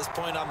game, this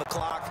point on the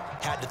clock,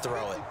 had to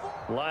throw it.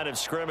 Line of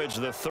scrimmage,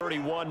 the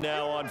 31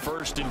 now on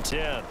 1st and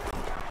 10.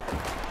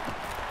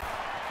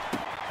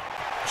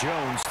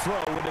 Jones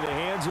throw into the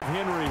hands of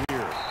Henry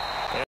here.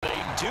 And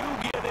they do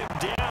get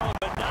him down,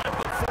 but not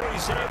before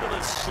he's able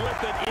to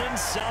slip it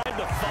inside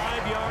the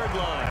 5-yard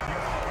line.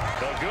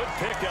 A good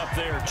pickup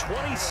there,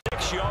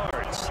 26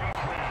 yards.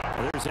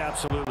 There's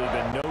absolutely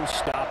been no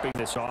stopping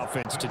this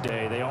offense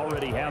today. They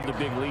already have the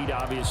big lead,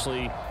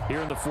 obviously.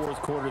 Here in the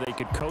 4th quarter, they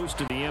could coast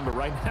to the end, but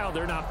right now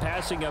they're not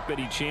passing up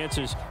any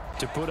chances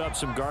to put up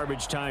some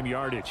garbage time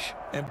yardage.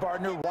 And,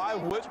 partner, why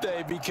would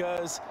they?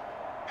 Because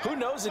who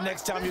knows the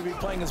next time you'll be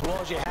playing as well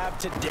as you have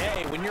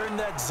today. When you're in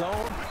that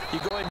zone, you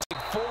go ahead and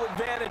take full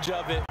advantage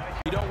of it.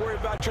 You don't worry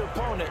about your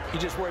opponent. You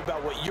just worry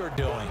about what you're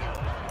doing.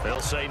 They'll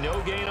say no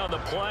gain on the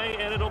play,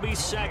 and it'll be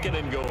 2nd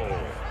and goal.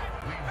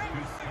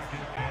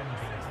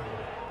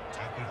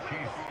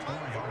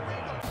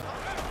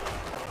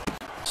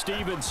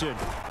 Stevenson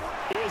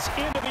is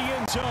into the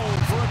end zone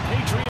for a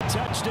Patriot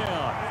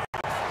touchdown.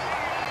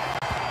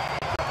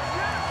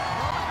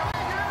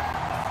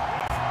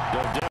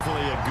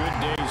 Definitely a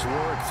good day's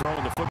work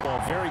throwing the football.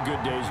 Very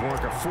good day's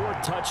work. 4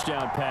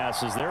 touchdown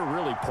passes. They're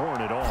really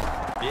pouring it on.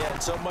 Yeah,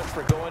 and so much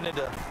for going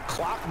into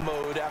clock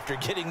mode after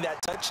getting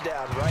that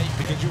touchdown, right?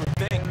 Because you would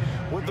think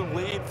with the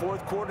lead,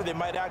 4th quarter, they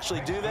might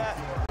actually do that.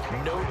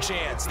 No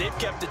chance. They've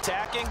kept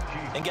attacking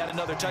and got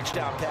another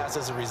touchdown pass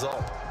as a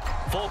result.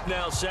 Folk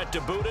now set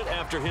to boot it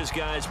after his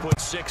guys put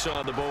 6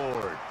 on the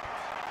board.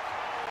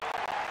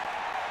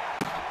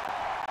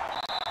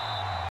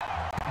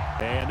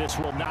 And this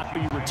will not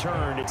be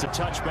returned. It's a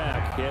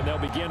touchback, and they'll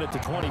begin at the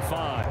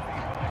 25.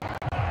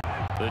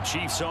 The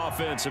Chiefs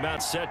offense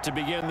about set to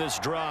begin this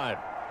drive.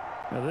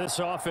 Now this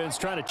offense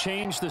trying to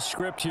change the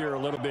script here a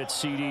little bit,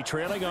 CD.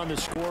 Trailing on the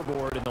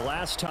scoreboard, and the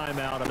last time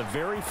out on the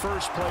very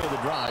first play of the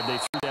drive, they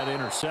threw that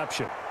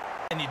interception.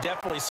 And you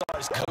definitely saw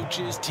his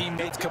coaches,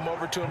 teammates come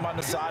over to him on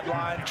the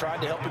sideline,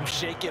 trying to help him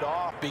shake it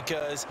off,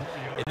 because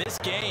in this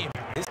game,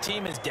 his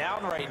team is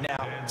down right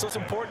now. So it's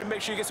important to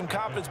make sure you get some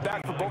confidence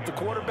back for both the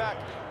quarterback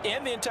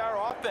and the entire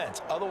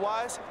offense.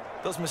 Otherwise,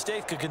 those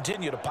mistakes could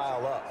continue to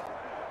pile up.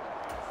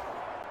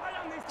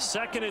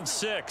 2nd and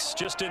 6,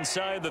 just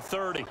inside the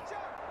 30.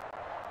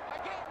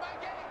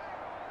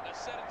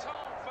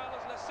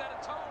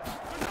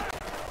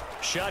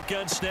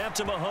 Shotgun snap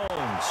to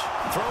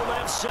Mahomes. Throw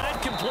left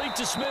side, complete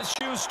to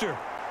Smith-Schuster.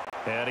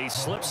 And he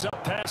slips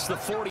up past the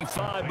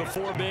 45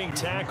 before being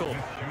tackled.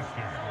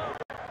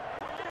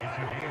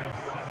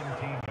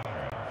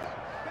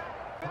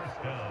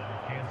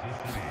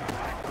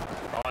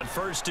 On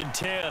 1st and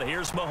 10,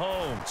 here's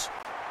Mahomes.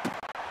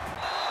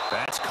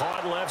 That's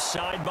caught left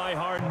side by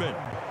Hardman.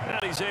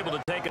 And he's able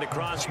to take it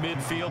across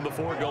midfield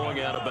before going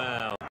out of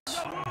bounds.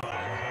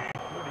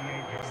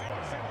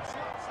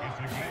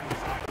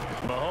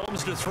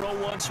 Mahomes to throw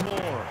once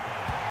more.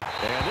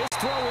 And this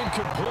throw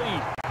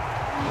incomplete.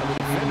 And the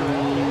defender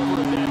all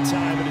over him that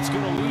time, and it's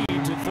going to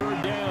lead to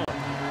 3rd down.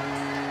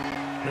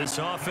 This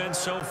offense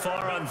so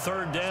far on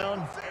 3rd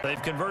down,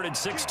 they've converted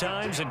 6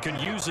 times and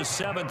could use a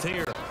 7th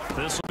here.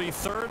 This will be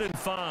 3rd and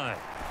 5.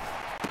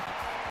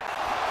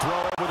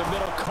 Throw over the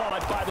middle,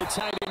 caught by the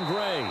tight end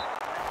Gray.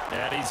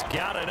 And he's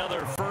got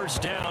another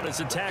 1st down as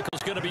the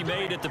tackle's going to be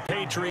made at the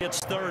Patriots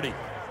 30.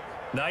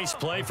 Nice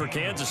play for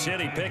Kansas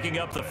City, picking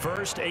up the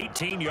first,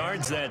 18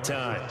 yards that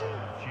time.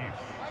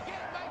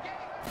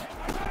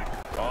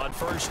 On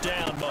 1st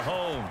down,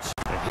 Mahomes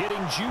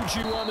hitting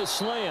Juju on the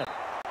slant.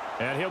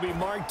 And he'll be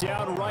marked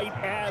down right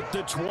at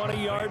the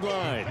 20-yard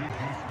line.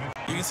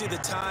 You can see the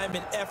time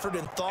and effort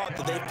and thought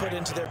that they put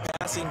into their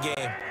passing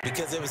game,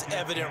 because it was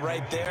evident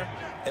right there.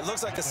 It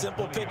looks like a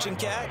simple pitch and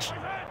catch,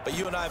 but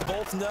you and I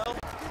both know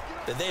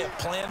that they have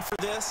planned for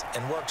this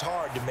and worked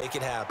hard to make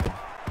it happen.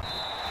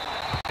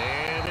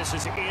 And this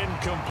is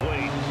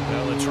incomplete.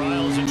 Well, the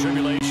trials and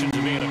tribulations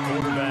of being a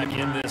quarterback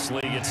in this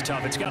league, it's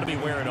tough. It's got to be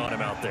wearing on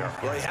him out there.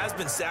 Well, he has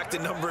been sacked a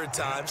number of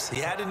times. He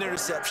had an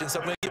interception, so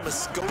I'm going to give him a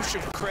skosh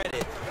of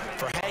credit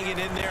for hanging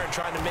in there and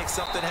trying to make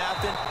something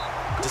happen,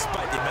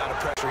 despite the amount of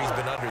pressure he's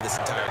been under this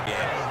entire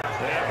game.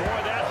 Yeah,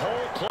 boy, that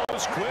hole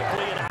closed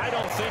quickly, and I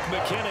don't think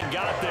McKinnon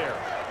got there.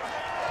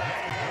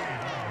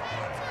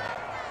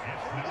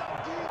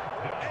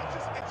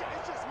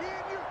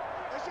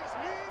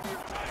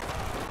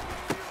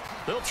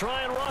 They'll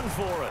try and run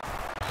for it.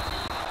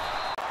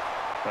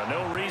 But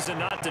no reason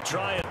not to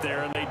try it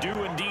there, and they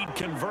do indeed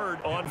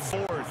convert on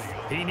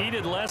 4th. He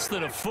needed less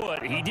than a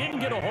foot. He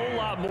didn't get a whole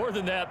lot more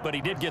than that, but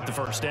he did get the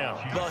 1st down.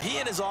 Well, he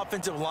and his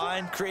offensive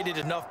line created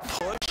enough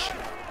push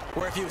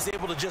where if he was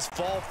able to just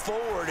fall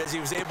forward as he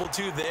was able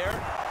to there,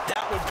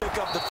 that would pick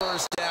up the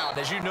 1st down.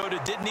 As you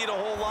noted, didn't need a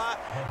whole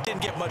lot,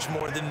 didn't get much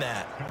more than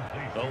that.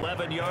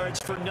 11 yards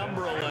for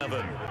number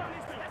 11.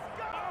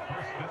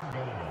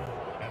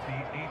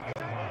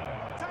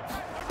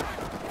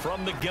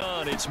 From the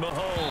gun, it's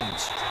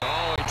Mahomes.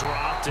 Oh, he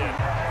dropped it.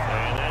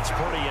 And that's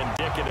pretty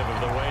indicative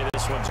of the way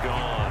this one's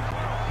gone.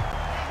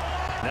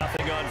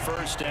 Nothing on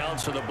first down,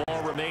 so the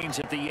ball remains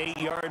at the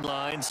 8-yard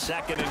line,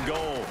 2nd and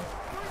goal.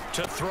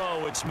 To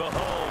throw, it's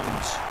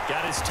Mahomes.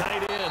 Got his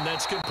tight end.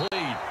 That's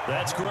complete.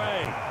 That's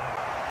great.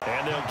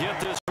 And they'll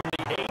get this from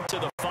the 8 to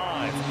the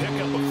 5.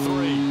 Pickup of 3.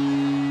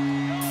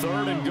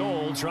 3rd and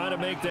goal, trying to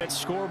make that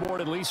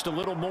scoreboard at least a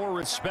little more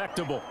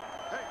respectable.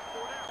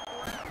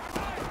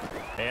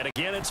 And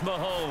again, it's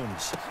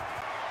Mahomes.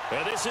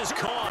 And this is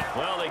caught.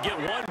 Well, they get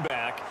one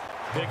back,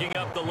 picking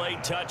up the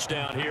late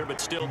touchdown here,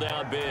 but still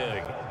down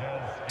big.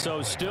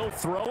 So still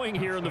throwing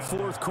here in the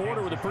 4th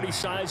quarter with a pretty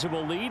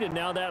sizable lead, and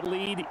now that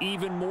lead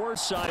even more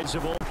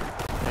sizable.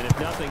 And if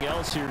nothing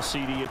else here,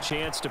 CD, a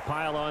chance to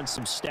pile on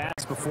some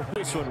stats before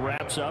this one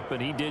wraps up, and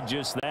he did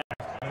just that.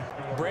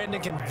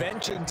 Brandon,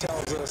 convention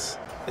tells us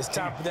it's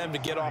time for them to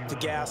get off the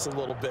gas a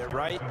little bit,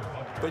 right?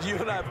 But you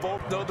and I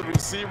both know the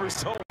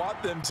receivers don't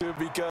want them to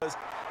because,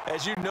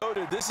 as you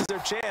noted, this is their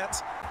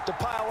chance to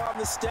pile on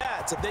the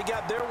stats. If they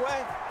got their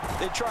way,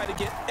 they try to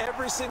get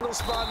every single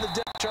spot in the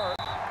depth chart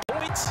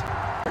points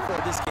before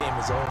this game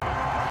is over.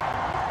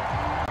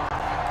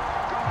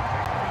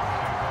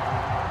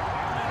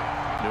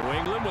 New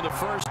England with a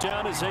first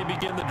down as they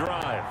begin the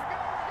drive.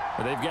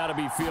 And they've got to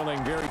be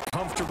feeling very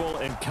comfortable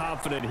and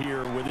confident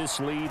here with this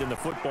lead in the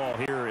football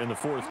here in the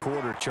 4th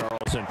quarter,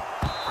 Charles. And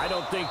I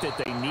don't think that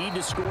they need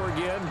to score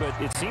again, but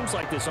it seems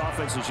like this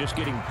offense is just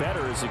getting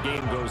better as the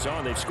game goes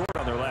on. They've scored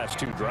on their last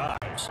 2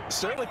 drives.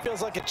 Certainly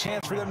feels like a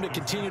chance for them to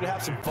continue to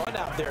have some fun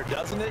out there,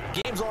 doesn't it?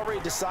 Game's already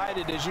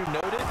decided, as you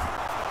noted,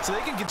 so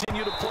they can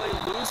continue to play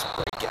loose,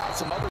 break out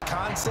some other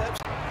concepts,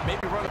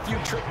 maybe run a few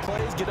trick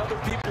plays, get other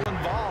people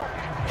involved.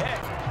 Heck,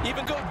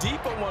 even go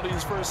deep on one of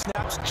these first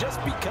snaps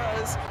just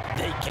because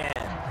they can.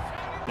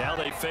 Now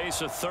they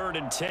face a 3rd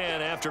and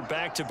 10 after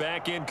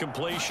back-to-back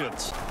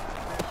incompletions.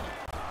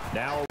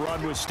 Now a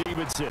run with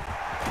Stevenson.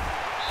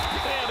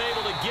 And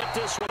able to get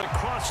this one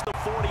across the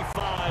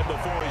 45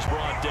 before he's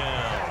brought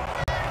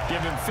down.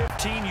 Give him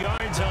 15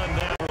 yards on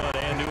that one,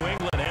 and New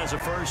England has a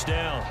first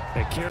down.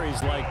 At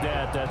carries like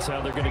that, that's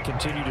how they're going to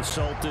continue to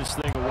salt this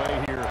thing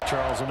away here,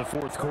 Charles, in the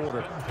 4th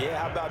quarter. Yeah,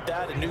 how about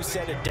that? A new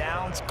set of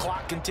downs.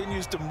 Clock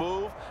continues to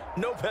move.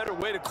 No better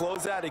way to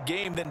close out a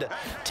game than to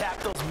tap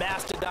those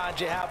mastodons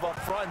you have up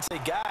front and say,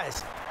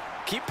 guys,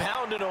 keep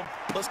pounding them.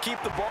 Let's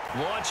keep the ball.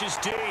 Launches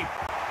deep.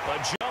 A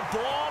jump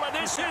ball, and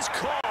this is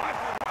caught.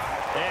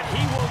 And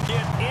he will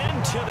get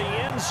into the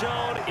end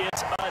zone.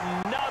 It's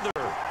another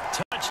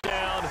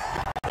touchdown.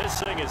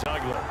 This thing is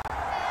ugly.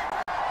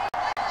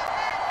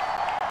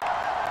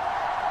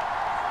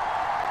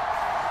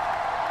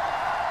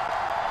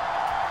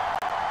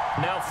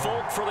 Now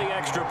Folk for the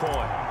extra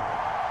point.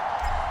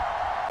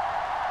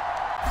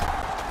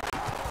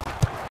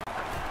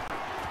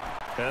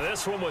 And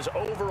this one was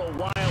over a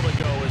while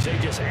ago as they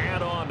just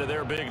add on to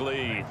their big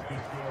lead.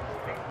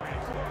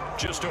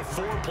 Just a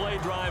 4-play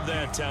drive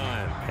that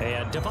time.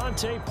 And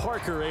Devontae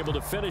Parker able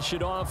to finish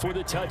it off with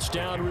a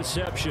touchdown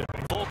reception.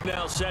 Folk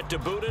now set to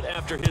boot it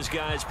after his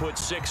guys put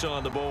 6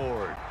 on the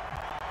board.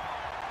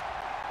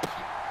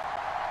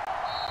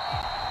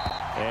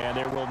 And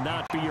there will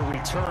not be a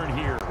return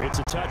here. It's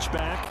a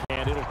touchback,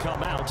 and it'll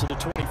come out to the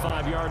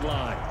 25-yard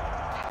line.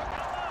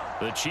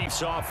 The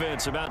Chiefs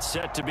offense about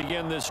set to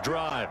begin this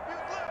drive.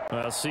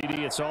 Well,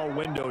 CD, it's all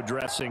window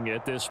dressing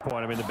at this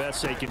point. I mean, the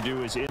best they can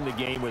do is end the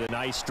game with a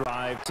nice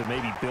drive to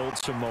maybe build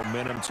some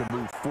momentum to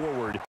move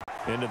forward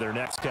into their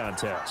next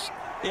contest.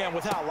 Yeah, and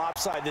with how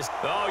lopsided this...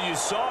 Oh, you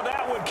saw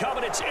that one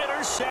coming. It's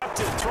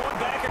intercepted. Thrown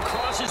back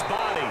across his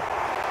body.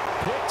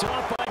 Picked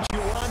off by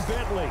Juwan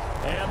Bentley.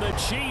 And the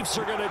Chiefs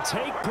are going to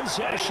take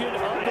possession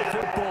of the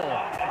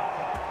football.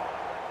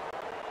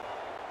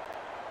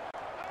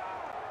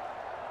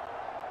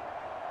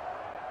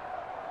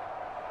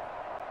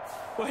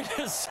 Wait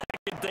a second.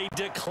 They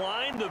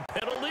declined the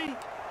penalty?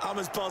 I'm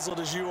as puzzled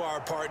as you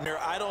are, partner.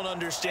 I don't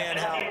understand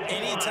how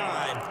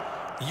anytime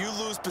you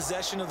lose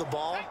possession of the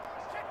ball,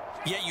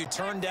 yet you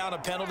turn down a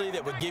penalty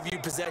that would give you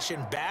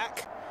possession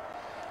back.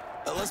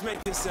 Let's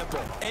make this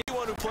simple.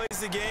 Anyone who plays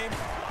the game,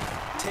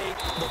 take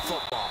the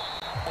football.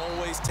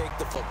 Always take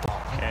the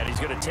football. And he's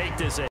going to take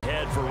this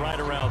ahead for right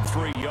around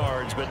 3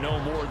 yards, but no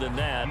more than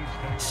that.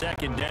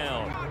 2nd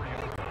down.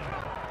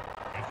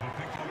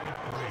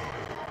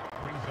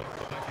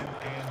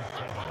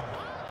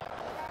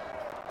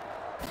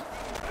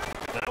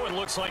 That one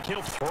looks like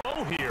he'll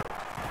throw here.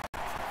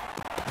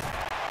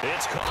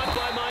 It's caught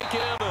by Mike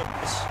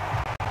Evans.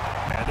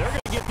 And they're going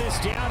to get this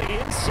down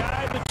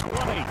inside the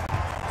 20.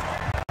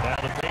 Now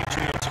the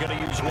Patriots are going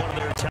to use one of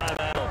their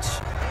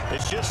timeouts.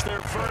 It's just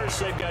their first.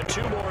 They've got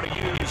 2 more to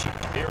use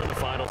here in the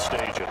final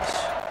stages.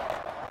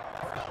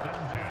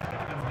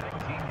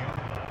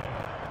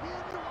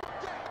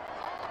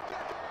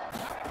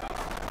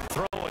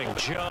 Throwing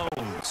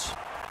Jones.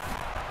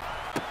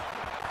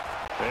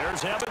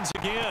 There's Evans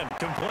again,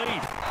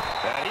 complete.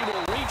 And he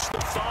will reach the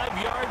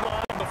 5-yard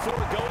line before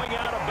going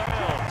out of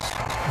bounds.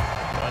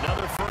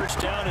 Another first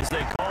down as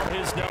they call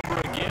his number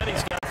again.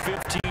 He's got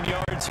 15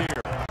 yards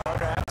here.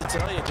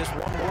 tell you, just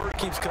one word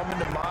keeps coming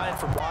to mind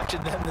from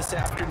watching them this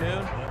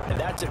afternoon, and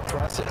that's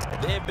impressive.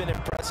 They have been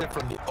impressive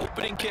from the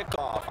opening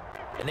kickoff,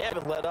 and they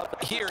haven't let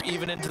up here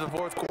even into the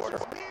fourth quarter.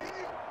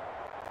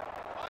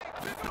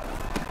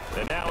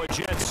 And now a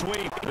jet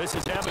sweep. This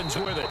is Evans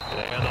with it.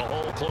 And the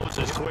hole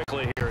closes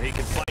quickly here. He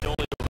can fight only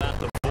to about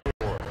the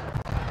 4.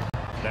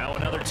 Now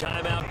another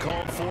timeout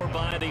called for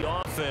by the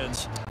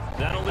offense.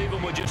 That'll leave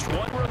him with just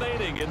one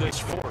remaining in this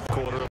fourth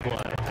quarter of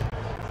play.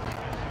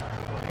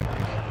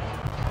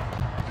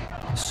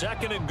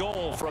 Second and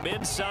goal from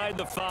inside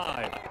the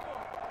 5.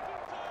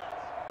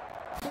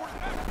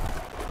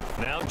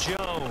 Now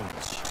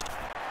Jones.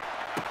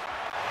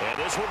 And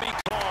this will be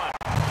caught.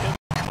 And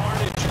the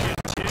carnage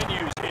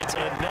continues. It's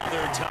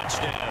another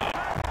touchdown.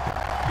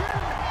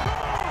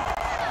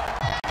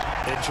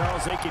 And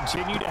Charles, they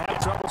continue to have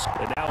troubles.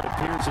 And now it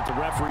appears that the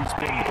referee's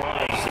been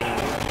biased.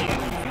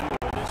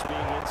 This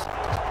being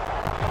inside.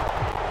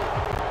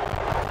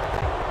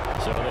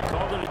 So they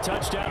called it a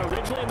touchdown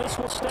originally, and this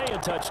will stay a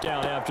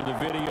touchdown after the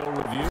video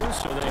review,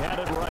 so they had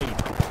it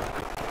right.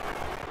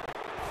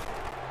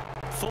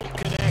 Folk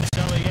connects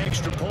on the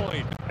extra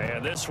point.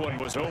 And this one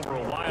was over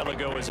a while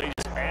ago as they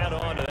just add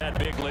on to that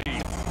big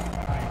lead.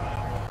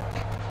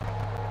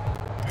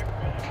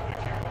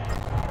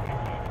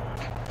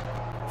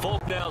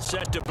 Folk now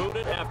set to boot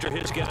it after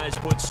his guys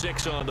put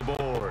 6 on the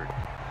board.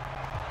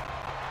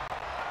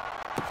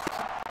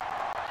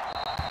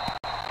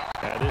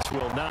 And this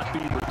will not be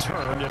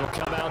returned. It'll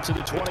come out to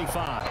the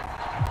 25.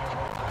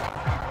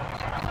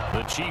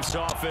 The Chiefs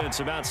offense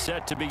about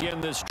set to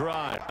begin this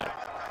drive.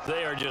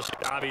 They are just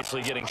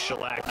obviously getting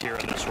shellacked here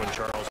in this one,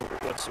 Charles.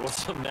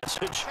 What's the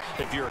message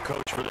if you're a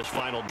coach for this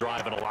final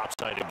drive in a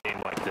lopsided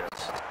game like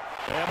this?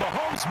 And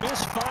Mahomes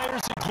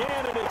misfires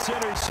again, and it's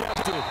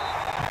intercepted.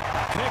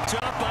 Picked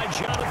up by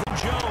Jonathan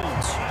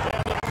Jones.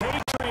 And the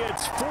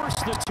Patriots force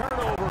the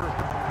turnover.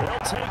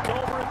 They'll take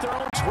over at their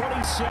own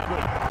 27.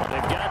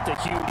 They've got the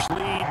huge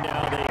lead.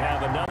 Now they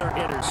have another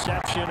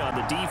interception on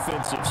the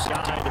defensive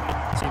side.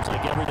 Seems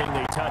like everything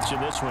they touch in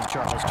this one,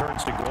 Charles,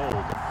 turns to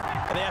gold.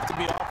 And they have to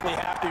be awfully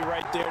happy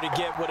right there to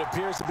get what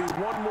appears to be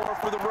one more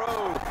for the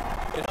road.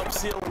 It helps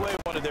seal away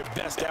one of their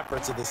best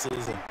efforts of the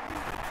season.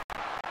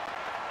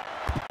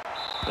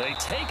 They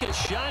take a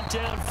shot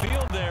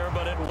downfield there,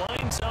 but it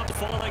winds up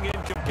falling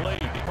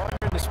incomplete. Partner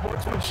in the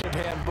sportsmanship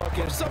handbook,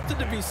 there's something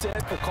to be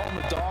said for calling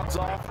the dogs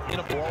off in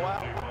a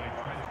blowout.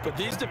 But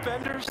these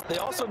defenders, they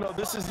also know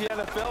this is the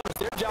NFL. It's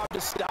their job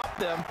to stop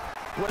them,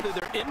 whether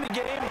they're in the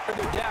game or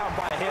they're down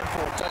by a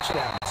handful of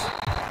touchdowns.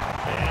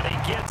 And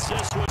he gets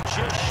this one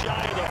just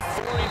shy of the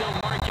 40. They'll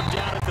mark him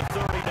down at the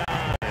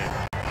 39.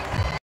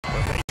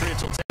 The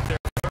Patriots will take their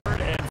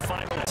third and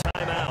final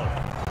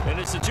timeout. And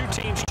it's the two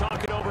teams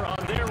talking over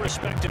on their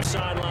respective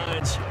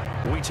sidelines.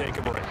 We take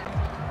a break.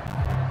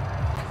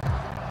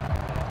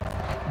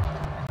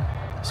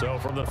 So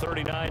from the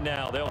 39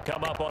 now, they'll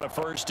come up on a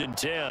 1st and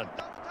 10.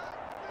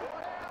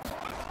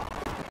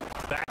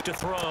 Back to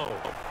throw.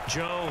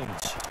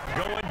 Jones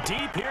going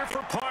deep here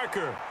for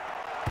Parker.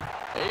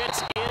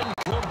 It's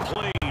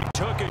incomplete.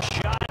 Took a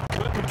shot,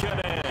 couldn't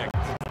connect.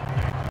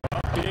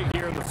 Up big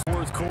here in the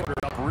fourth quarter,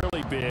 up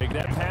really big.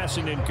 That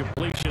passing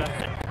incompletion,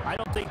 I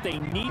don't think they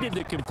needed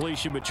the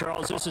completion, but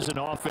Charles, this is an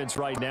offense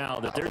right now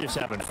that they're just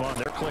having fun.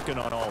 They're clicking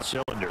on all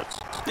cylinders.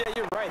 Yeah,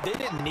 you're right. They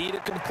didn't need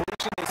a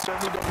completion. They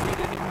certainly don't need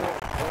any more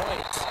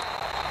points.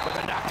 But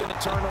they're not going to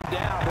turn them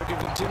down. They're going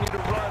to continue to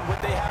run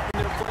what they have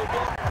in their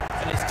playbook,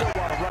 and they still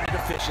want to run it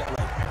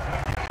efficiently.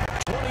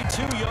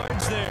 22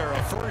 yards there, a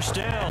 1st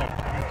down.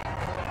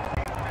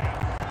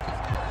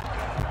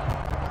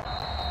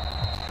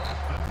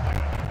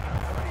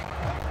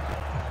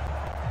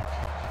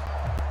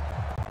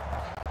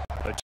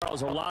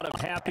 A lot of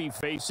happy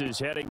faces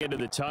heading into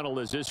the tunnel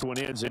as this one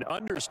ends, and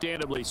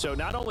understandably so.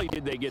 Not only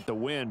did they get the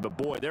win, but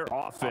boy, their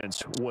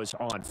offense was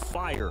on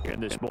fire in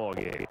this ball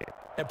game.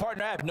 And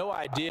partner, I have no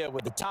idea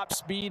what the top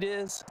speed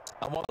is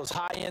on one of those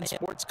high-end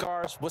sports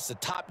cars. What's the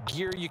top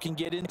gear you can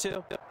get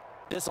into?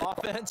 This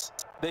offense,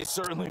 they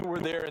certainly were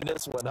there in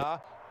this one, huh?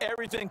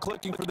 Everything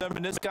clicking for them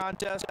in this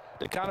contest,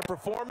 the kind of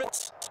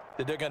performance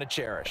that they're going to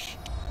cherish.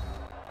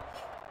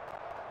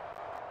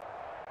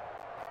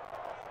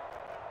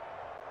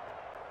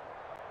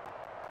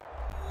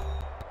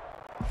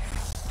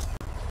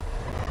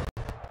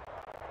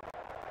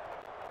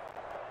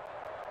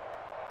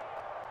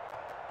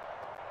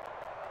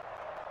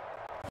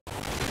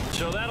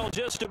 So that'll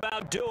just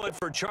about do it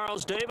for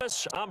Charles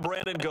Davis. I'm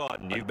Brandon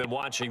Gaudin. You've been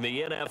watching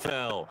the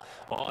NFL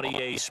on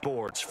EA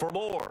Sports. For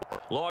more,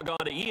 log on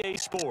to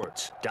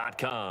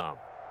easports.com.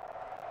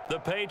 The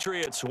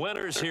Patriots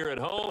winners here at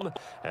home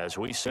as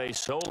we say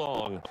so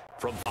long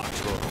from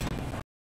Foxborough.